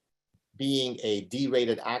in being a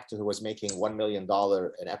D-rated actor who was making $1 million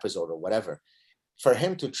an episode or whatever. For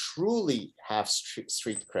him to truly have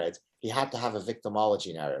street cred, he had to have a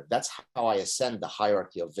victimology narrative. That's how I ascend the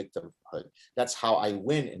hierarchy of victimhood. That's how I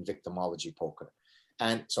win in victimology poker.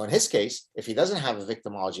 And so in his case, if he doesn't have a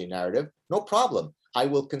victimology narrative, no problem. I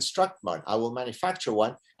will construct one, I will manufacture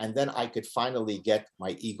one, and then I could finally get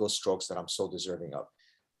my ego strokes that I'm so deserving of.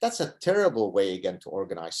 That's a terrible way, again, to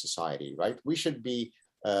organize society, right? We should be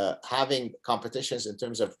having competitions in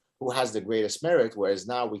terms of who has the greatest merit, whereas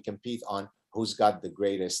now we compete on who's got the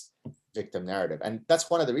greatest victim narrative. And that's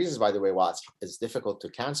one of the reasons, by the way, why it's difficult to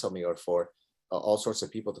cancel me or for all sorts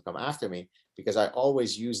of people to come after me, because I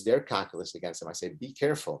always use their calculus against them. I say, be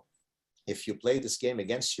careful. If you play this game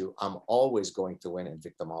against you, I'm always going to win in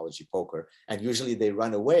victimology poker. And usually they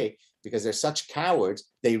run away because they're such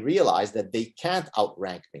cowards. They realize that they can't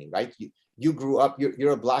outrank me, right? You grew up,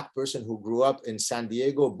 you're a Black person who grew up in San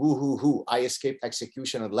Diego, boo-hoo-hoo, I escaped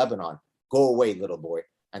execution in Lebanon. Go away, little boy.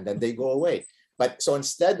 And then they go away. But so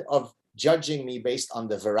instead of judging me based on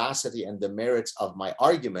the veracity and the merits of my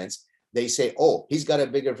arguments, they say, oh, he's got a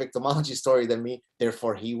bigger victimology story than me,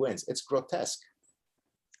 therefore he wins. It's grotesque.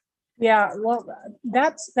 Yeah, well,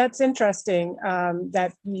 that's interesting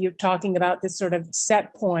that you're talking about this sort of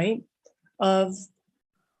set point of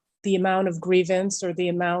the amount of grievance or the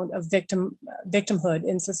amount of victimhood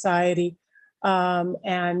in society,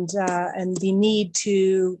 and the need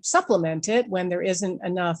to supplement it when there isn't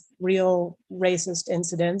enough real racist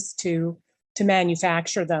incidents to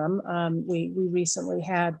manufacture them. We recently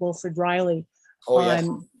had Wilfred Riley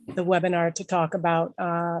on the webinar to talk about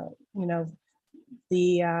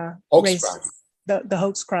the the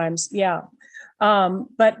hoax crimes. Yeah.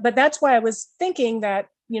 But that's why I was thinking that,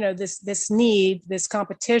 this need, this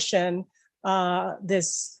competition,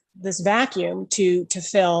 this vacuum to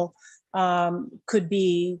fill could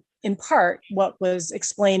be in part what was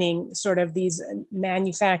explaining sort of these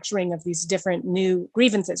manufacturing of these different new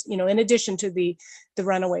grievances, in addition to the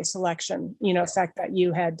runaway selection, effect that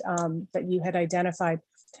you had identified.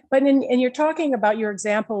 But and you're talking about your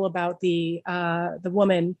example about the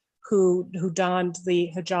woman who donned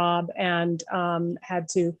the hijab and had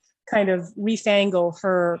to kind of refangle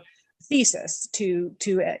her thesis to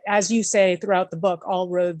as you say throughout the book, all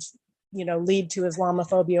roads lead to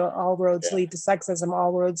Islamophobia, all roads lead to sexism,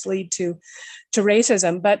 all roads lead to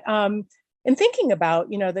racism. But in thinking about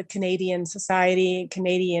the Canadian society,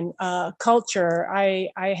 Canadian culture, I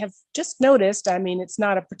have just noticed. I mean, it's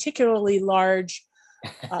not a particularly large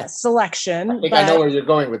selection. I think I know where you're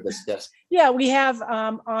going with this. Yes. Yeah, we have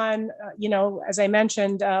as I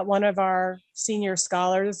mentioned, one of our senior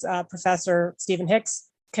scholars, Professor Stephen Hicks,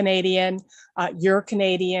 Canadian. You're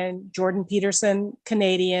Canadian. Jordan Peterson,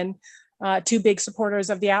 Canadian. Two big supporters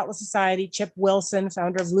of the Atlas Society, Chip Wilson,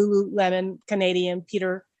 founder of Lululemon, Canadian.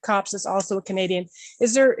 Peter Copps is also a Canadian.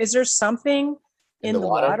 Is there something in the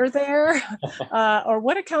water there? Or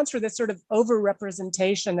what accounts for this sort of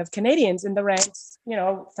overrepresentation of Canadians in the ranks,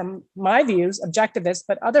 from my views, objectivists,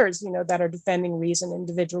 but others, that are defending reason,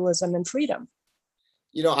 individualism, and freedom?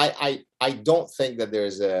 I don't think that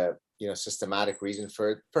there's a systematic reason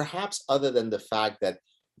for it, perhaps other than the fact that,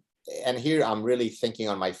 and here I'm really thinking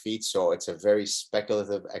on my feet, so it's a very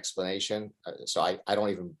speculative explanation. So I don't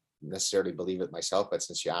even necessarily believe it myself, but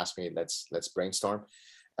since you asked me, let's brainstorm.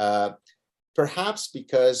 Perhaps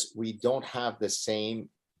because we don't have the same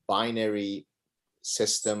binary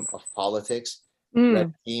system of politics,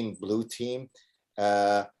 red team, blue team.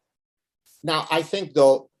 Now, I think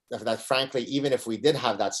though that frankly, even if we did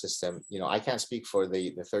have that system, I can't speak for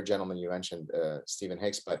the third gentleman you mentioned, Stephen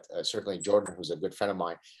Hicks, but certainly Jordan, who's a good friend of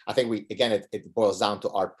mine. I think it boils down to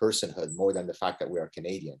our personhood more than the fact that we are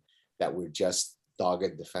Canadian, that we're just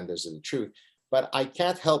dogged defenders of the truth. But I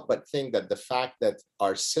can't help but think that the fact that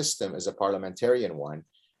our system is a parliamentarian one,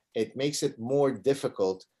 it makes it more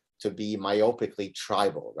difficult to be myopically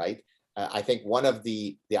tribal, right? I think one of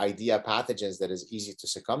the idea pathogens that is easy to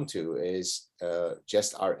succumb to is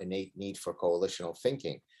just our innate need for coalitional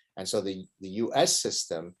thinking. And so the US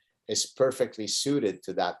system is perfectly suited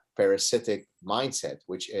to that parasitic mindset,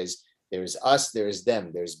 which is there's us, there's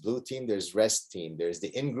them, there's blue team, there's red team, there's the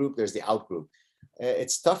in-group, there's the out-group.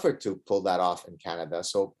 It's tougher to pull that off in Canada.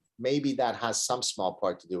 So maybe that has some small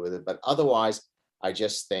part to do with it. But otherwise, I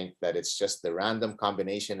just think that it's just the random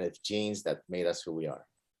combination of genes that made us who we are.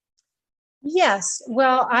 Yes,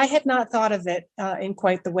 well, I had not thought of it in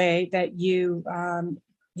quite the way that you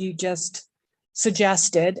just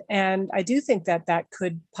suggested, and I do think that that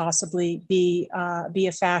could possibly be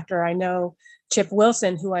a factor. I know Chip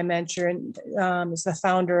Wilson, who I mentioned, is the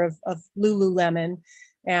founder of Lululemon,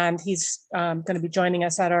 and he's going to be joining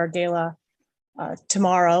us at our gala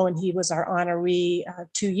tomorrow, and he was our honoree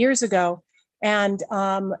 2 years ago, and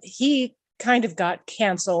he kind of got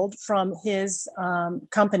canceled from his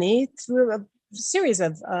company through a series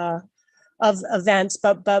of events,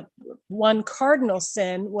 but one cardinal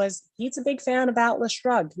sin was he's a big fan of Atlas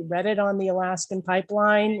Shrugged. He read it on the Alaskan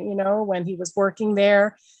pipeline, when he was working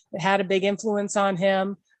there. It had a big influence on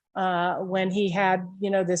him. When he had,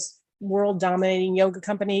 this world dominating yoga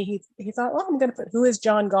company, he thought, well, I'm going to put Who is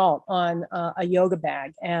John Galt on a yoga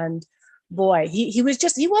bag. And boy, he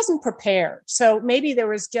wasn't prepared. So maybe there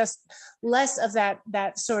was just less of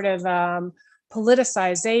that sort of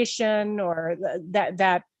politicization, or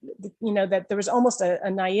that there was almost a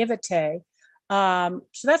naivete. So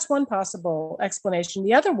that's one possible explanation.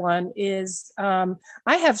 The other one is I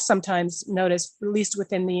have sometimes noticed, at least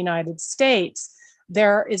within the United States,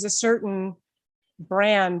 there is a certain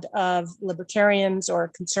brand of libertarians or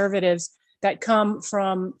conservatives that come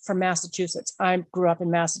from Massachusetts. I grew up in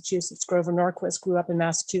Massachusetts. Grover Norquist grew up in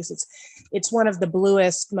Massachusetts. It's one of the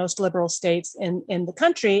bluest, most liberal states in the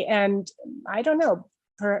country. And I don't know,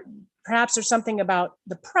 perhaps there's something about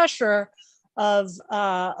the pressure of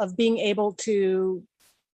being able to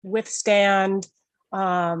withstand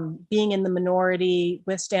being in the minority,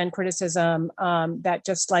 withstand criticism, that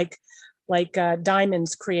just like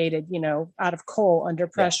diamonds created, out of coal under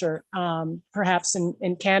pressure. Perhaps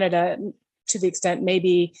in Canada, to the extent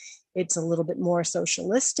maybe it's a little bit more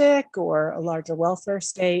socialistic or a larger welfare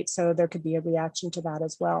state, so there could be a reaction to that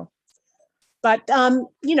as well. But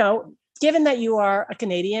given that you are a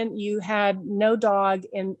Canadian, you had no dog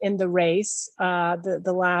in the race,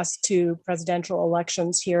 the last two presidential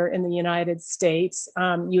elections here in the United States.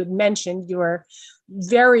 You had mentioned your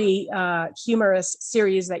very humorous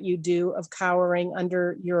series that you do of cowering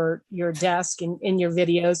under your desk in your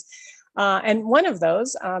videos. And one of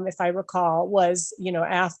those, if I recall, was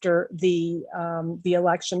after the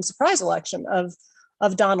surprise election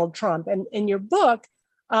of Donald Trump. And in your book,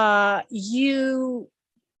 you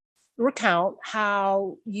recount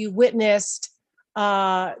how you witnessed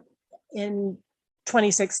in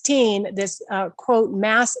 2016 this quote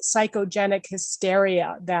mass psychogenic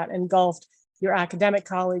hysteria that engulfed your academic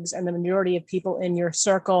colleagues and the majority of people in your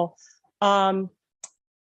circle.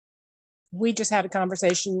 We just had a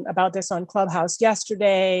conversation about this on Clubhouse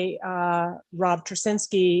yesterday. Rob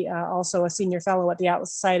Trasinski, also a senior fellow at the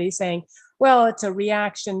Atlas Society, saying, well, it's a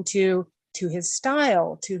reaction to his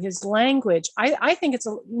style, to his language. I think it's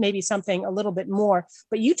maybe something a little bit more,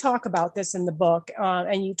 but you talk about this in the book,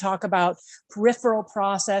 and you talk about peripheral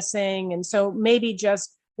processing. And so maybe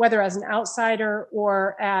just whether as an outsider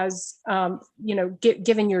or as,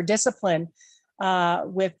 given your discipline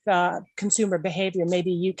with consumer behavior,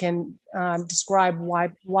 maybe you can describe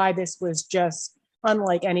why this was just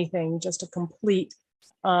unlike anything, just a complete,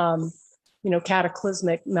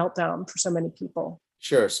 cataclysmic meltdown for so many people.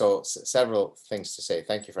 Sure. So several things to say.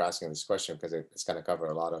 Thank you for asking this question, because it's going to cover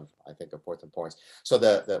a lot of, I think, important points. So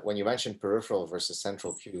when you mentioned peripheral versus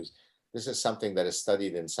central cues, this is something that is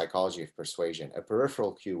studied in psychology of persuasion. A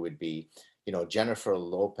peripheral cue would be, Jennifer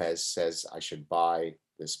Lopez says I should buy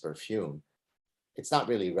this perfume. it's not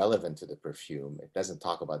really relevant to the perfume. It doesn't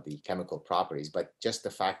talk about the chemical properties, but just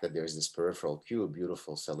the fact that there's this peripheral cue, a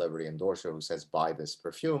beautiful celebrity endorser who says, buy this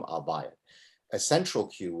perfume, I'll buy it. A central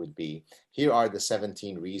cue would be, here are the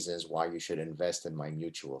 17 reasons why you should invest in my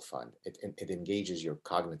mutual fund. It engages your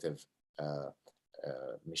cognitive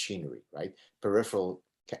machinery, right? Peripheral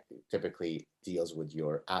typically deals with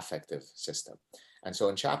your affective system. And so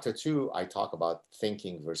in chapter 2, I talk about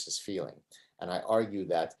thinking versus feeling. And I argue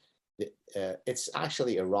that it's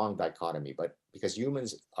actually a wrong dichotomy, but because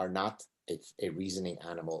humans are not a reasoning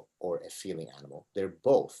animal or a feeling animal, they're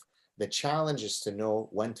both. The challenge is to know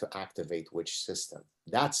when to activate which system.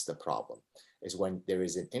 That's the problem, is when there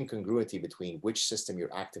is an incongruity between which system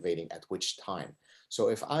you're activating at which time. So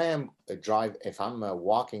if I'm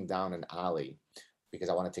walking down an alley because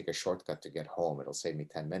I want to take a shortcut to get home, it'll save me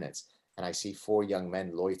 10 minutes, and I see 4 young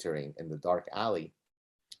men loitering in the dark alley,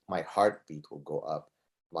 my heartbeat will go up,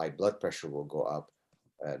 my blood pressure will go up,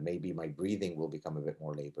 maybe my breathing will become a bit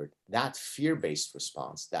more labored. That fear-based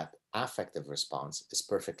response, that affective response, is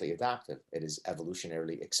perfectly adaptive. It is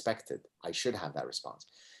evolutionarily expected. I should have that response.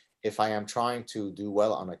 If I am trying to do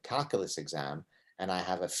well on a calculus exam and I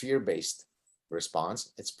have a fear-based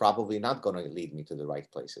response, it's probably not going to lead me to the right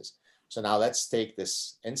places. So now let's take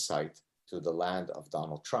this insight to the land of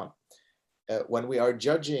Donald Trump. When we are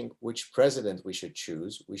judging which president we should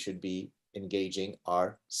choose, we should be engaging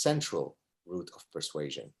our central route of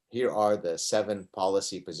persuasion. Here are the 7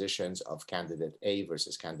 policy positions of candidate A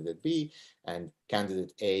versus candidate B, and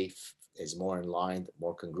candidate A is more in line,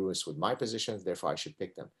 more congruous with my positions, therefore I should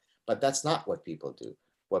pick them. But that's not what people do.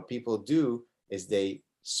 What people do is they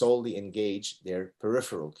solely engage their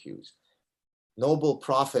peripheral cues. Nobel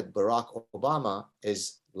prophet Barack Obama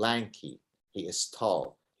is lanky, he is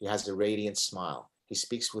tall, he has a radiant smile, he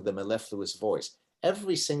speaks with a mellifluous voice.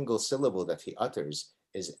 Every single syllable that he utters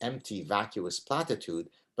is empty, vacuous platitude,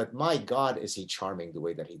 but my God, is he charming the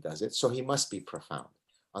way that he does it, so he must be profound.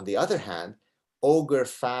 On the other hand, ogre,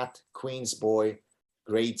 fat, Queen's boy,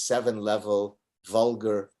 grade 7 level,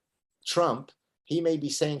 vulgar Trump, he may be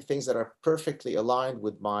saying things that are perfectly aligned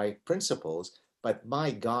with my principles, but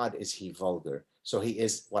my God, is he vulgar. So he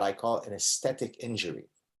is what I call an aesthetic injury.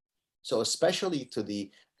 So especially to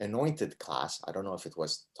the anointed class, I don't know if it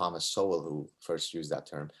was Thomas Sowell who first used that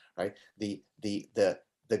term, right? The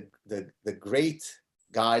great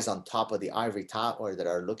guys on top of the ivory tower that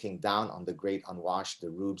are looking down on the great unwashed, the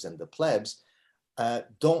rubes and the plebs,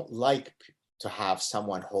 don't like to have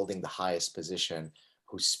someone holding the highest position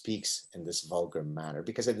who speaks in this vulgar manner,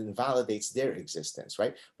 because it invalidates their existence,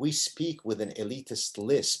 right? We speak with an elitist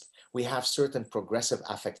lisp. We have certain progressive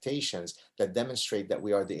affectations that demonstrate that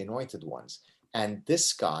we are the anointed ones. And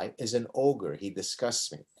this guy is an ogre. He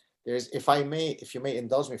disgusts me. If you may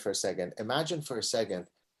indulge me for a second, imagine for a second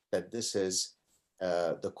that this is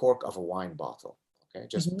the cork of a wine bottle. Okay,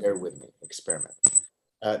 just bear with me, experiment.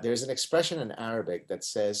 There's an expression in Arabic that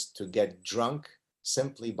says to get drunk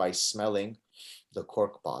simply by smelling the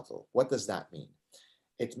cork bottle. What does that mean?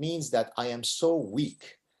 It means that I am so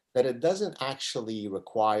weak that it doesn't actually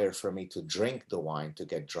require for me to drink the wine to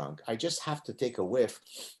get drunk. I just have to take a whiff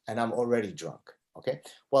and I'm already drunk, okay?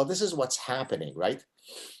 Well, this is what's happening, right?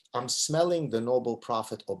 I'm smelling the noble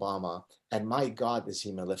prophet Obama, and my God, is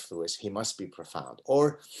he mellifluous, he must be profound.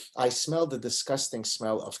 Or I smell the disgusting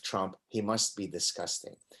smell of Trump, he must be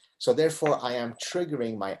disgusting. So therefore, I am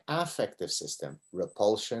triggering my affective system,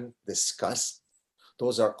 repulsion, disgust.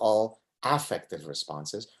 Those are all affective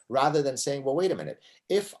responses, rather than saying, well, wait a minute,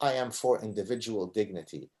 if I am for individual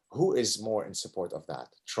dignity, who is more in support of that,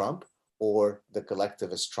 Trump or the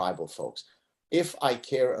collectivist tribal folks? If I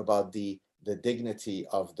care about the dignity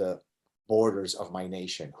of the borders of my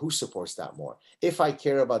nation, who supports that more? If I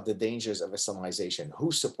care about the dangers of Islamization,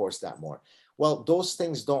 who supports that more? Well, those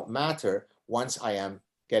things don't matter once I am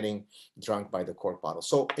getting drunk by the cork bottle.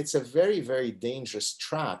 So it's a very, very dangerous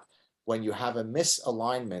trap when you have a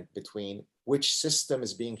misalignment between which system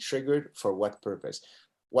is being triggered for what purpose.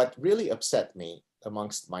 What really upset me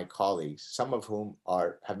amongst my colleagues, some of whom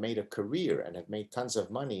have made a career and have made tons of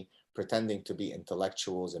money pretending to be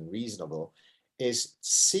intellectuals and reasonable, is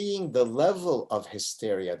seeing the level of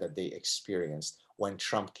hysteria that they experienced when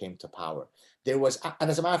Trump came to power. There was, and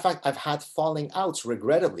as a matter of fact, I've had falling outs,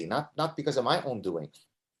 regrettably, not because of my own doing,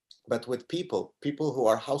 but with people who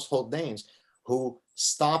are household names, who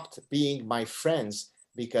stopped being my friends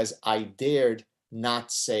because I dared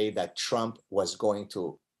not say that Trump was going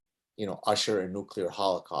to, usher a nuclear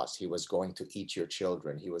holocaust. He was going to eat your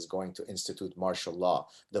children. He was going to institute martial law.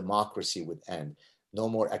 Democracy would end. No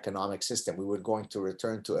more economic system. We were going to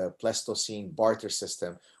return to a Pleistocene barter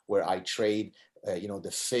system where I trade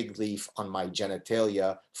the fig leaf on my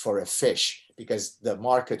genitalia for a fish because the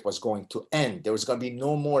market was going to end. There was going to be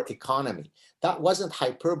no more economy. That wasn't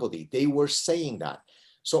hyperbole. They were saying that.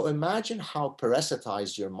 So imagine how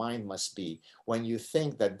parasitized your mind must be when you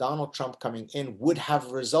think that Donald Trump coming in would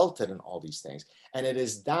have resulted in all these things. And it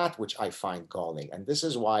is that which I find galling. And this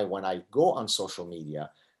is why when I go on social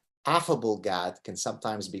media, affable Gad can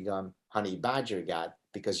sometimes become honey badger Gad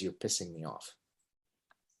because you're pissing me off.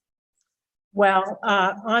 Well,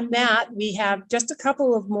 on that, we have just a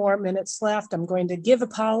couple of more minutes left. I'm going to give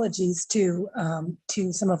apologies to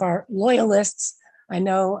some of our loyalists. I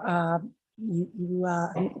know you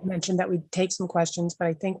mentioned that we'd take some questions, but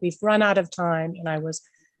I think we've run out of time, and I was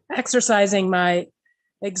exercising my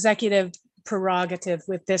executive prerogative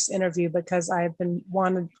with this interview because I've been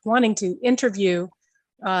wanting to interview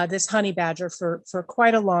this honey badger for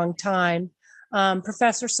quite a long time.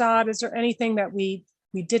 Professor Saad, is there anything that we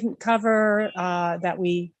didn't cover that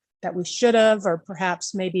we should have, or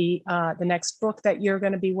perhaps maybe the next book that you're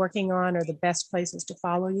going to be working on, or the best places to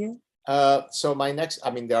follow you? So my next,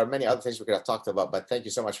 there are many other things we could have talked about, but thank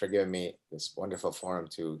you so much for giving me this wonderful forum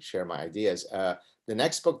to share my ideas. The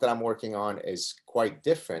next book that I'm working on is quite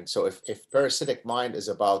different. So if Parasitic Mind is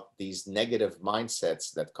about these negative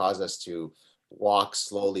mindsets that cause us to walk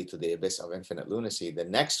slowly to the abyss of infinite lunacy, the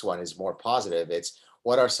next one is more positive. It's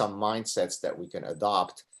what are some mindsets that we can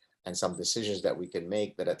adopt and some decisions that we can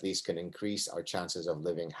make that at least can increase our chances of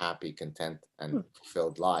living happy, content, and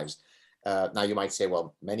fulfilled lives. Now you might say,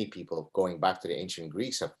 well, many people going back to the ancient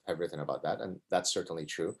Greeks have written about that, and that's certainly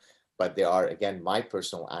true. But there are, again, my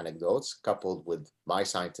personal anecdotes coupled with my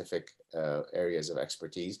scientific areas of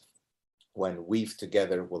expertise. When weaved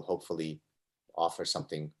together, will hopefully offer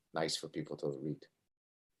something nice for people to read.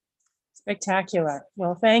 Spectacular.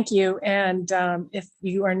 Well, thank you. And if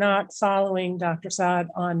you are not following Dr. Saad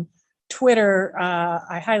on Twitter,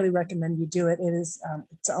 I highly recommend you do it. It's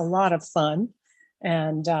a lot of fun.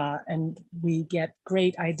 And we get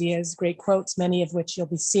great ideas, great quotes, many of which you'll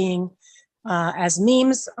be seeing as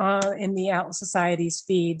memes in the Atlas Society's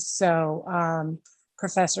feed. So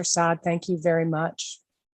Professor Saad, thank you very much.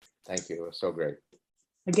 Thank you. It was so great.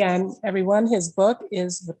 Again, everyone, his book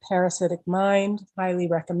is The Parasitic Mind. Highly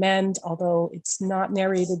recommend, although it's not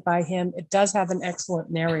narrated by him. It does have an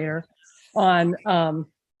excellent narrator on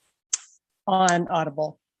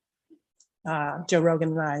Audible. Joe Rogan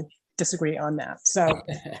and I disagree on that. So,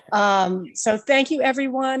 so thank you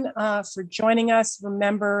everyone for joining us.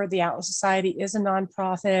 Remember, the Atlas Society is a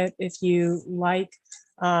nonprofit. If you like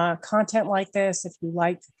content like this, if you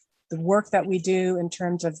like the work that we do in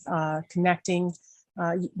terms of connecting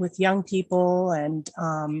with young people and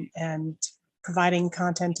providing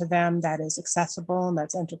content to them that is accessible and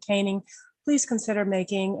that's entertaining, please consider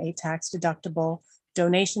making a tax-deductible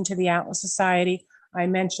donation to the Atlas Society. I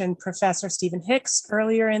mentioned Professor Stephen Hicks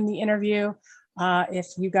earlier in the interview. If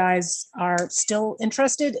you guys are still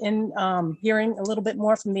interested in hearing a little bit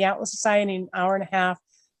more from the Atlas Society in an hour and a half,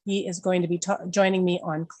 he is going to be joining me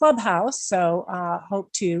on Clubhouse. So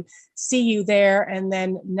hope to see you there. And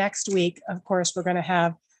then next week, of course, we're going to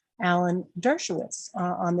have Alan Dershowitz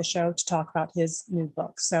on the show to talk about his new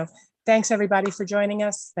book. So thanks everybody for joining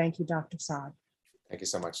us. Thank you, Dr. Saad. Thank you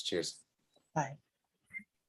so much. Cheers. Bye.